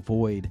take to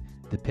avoid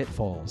the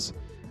pitfalls?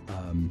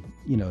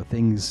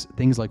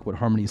 Things like what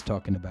Harmony's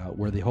talking about,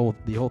 where the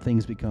whole thing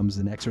becomes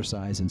an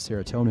exercise in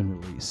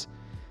serotonin release.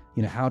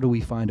 How do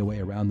we find a way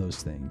around those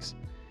things?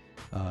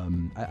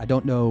 I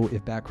don't know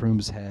if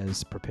Backrooms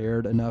has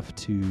prepared enough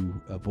to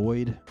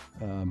avoid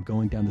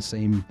going down the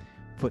same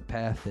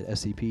footpath that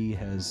SCP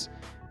has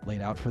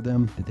laid out for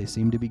them, that they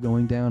seem to be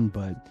going down,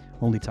 but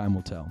only time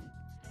will tell.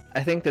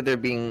 I think that they're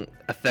being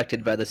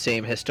affected by the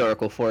same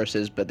historical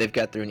forces, but they've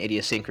got their own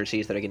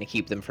idiosyncrasies that are going to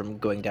keep them from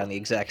going down the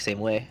exact same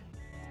way.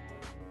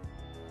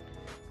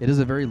 It is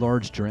a very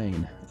large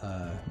drain.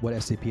 What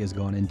SCP has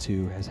gone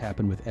into has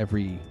happened with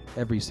every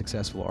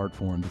successful art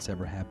form that's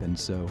ever happened.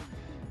 So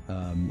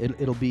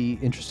it'll be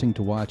interesting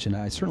to watch, and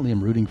I certainly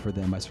am rooting for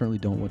them. I certainly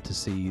don't want to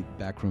see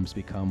Backrooms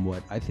become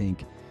what I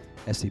think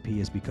SCP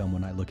has become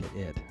when I look at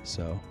it.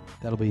 So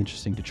that'll be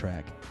interesting to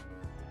track.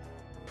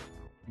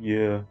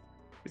 Yeah,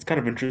 it's kind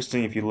of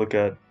interesting if you look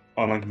at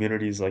online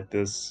communities like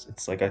this.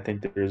 It's like I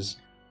think it's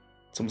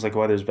almost like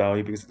why there's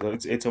value,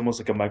 because it's almost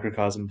like a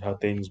microcosm of how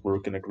things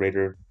work in a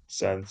greater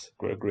sense,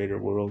 a greater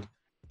world.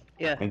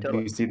 Yeah, Like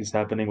totally. we see this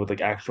happening with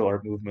like actual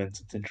art movements.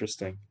 It's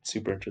interesting,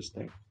 super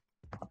interesting.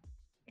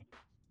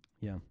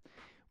 Yeah.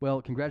 Well,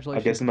 I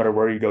congratulations. guess no matter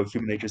where you go,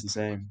 human nature is the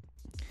same.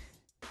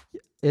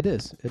 It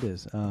is.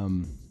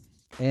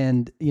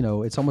 And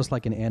it's almost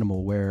like an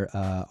animal, where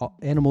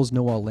animals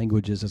know all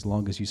languages as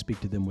long as you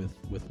speak to them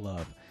with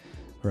love,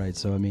 right?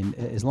 So I mean,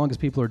 as long as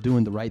people are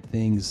doing the right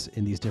things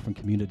in these different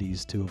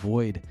communities to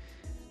avoid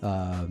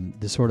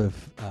the sort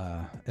of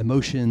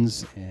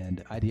emotions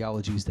and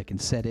ideologies that can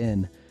set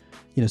in,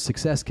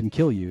 success can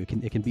kill you.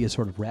 It can be a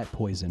sort of rat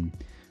poison,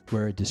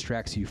 where it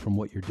distracts you from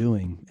what you're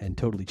doing and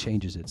totally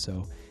changes it.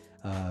 So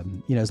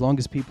as long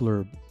as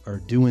people are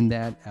doing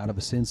that out of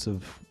a sense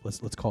of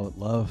let's call it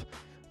love,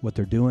 what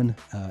they're doing,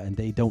 and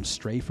they don't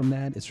stray from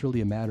that, it's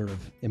really a matter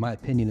of, in my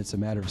opinion, it's a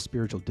matter of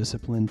spiritual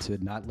discipline to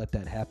not let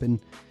that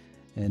happen.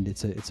 And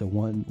it's a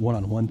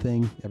one-on-one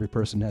thing. Every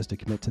person has to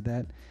commit to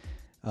that.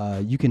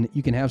 You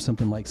can have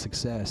something like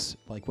success,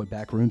 like what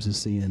Backrooms is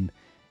seeing,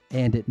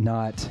 and you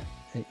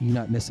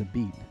not miss a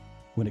beat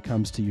when it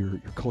comes to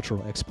your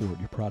cultural export,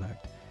 your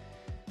product.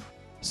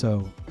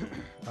 So,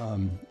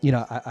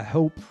 I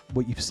hope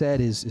what you've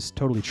said is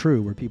totally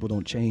true, where people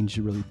don't change,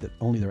 really, that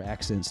only their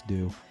accents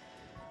do.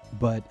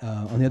 But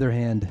on the other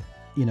hand,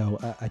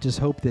 I just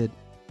hope that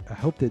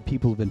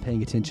people have been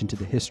paying attention to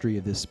the history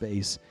of this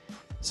space,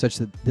 such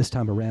that this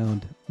time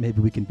around,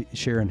 maybe we can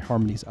share in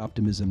Harmony's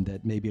optimism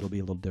that maybe it'll be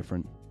a little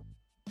different.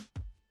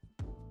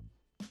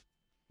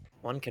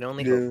 One can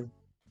only hope.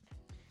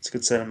 It's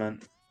good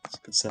sentiment.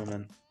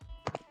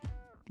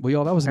 Well,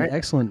 y'all, that was an Alright.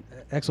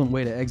 excellent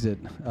way to exit.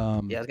 Yeah, I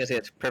was gonna say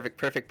it's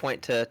perfect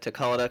point to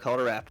call it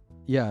a wrap.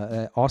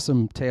 Yeah,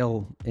 awesome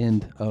tail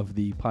end of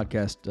the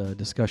podcast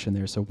discussion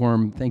there. So,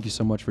 Worm, thank you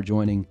so much for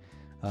joining.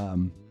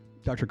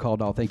 Dr.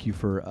 Caldall, thank you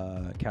for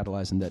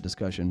catalyzing that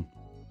discussion.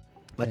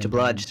 Much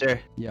obliged, sir.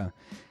 Yeah,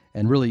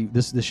 and really,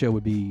 this show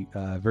would be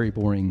very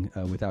boring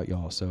without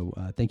y'all. So,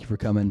 thank you for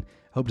coming.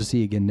 Hope to see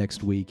you again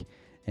next week.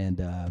 And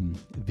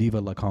viva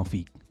la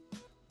Confic.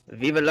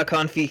 Viva la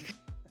Confic.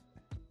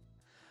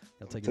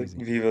 I'll take it easy.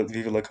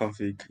 Viva la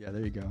Confic. Yeah,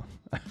 there you go.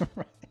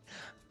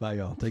 Bye,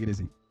 y'all. Take it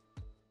easy.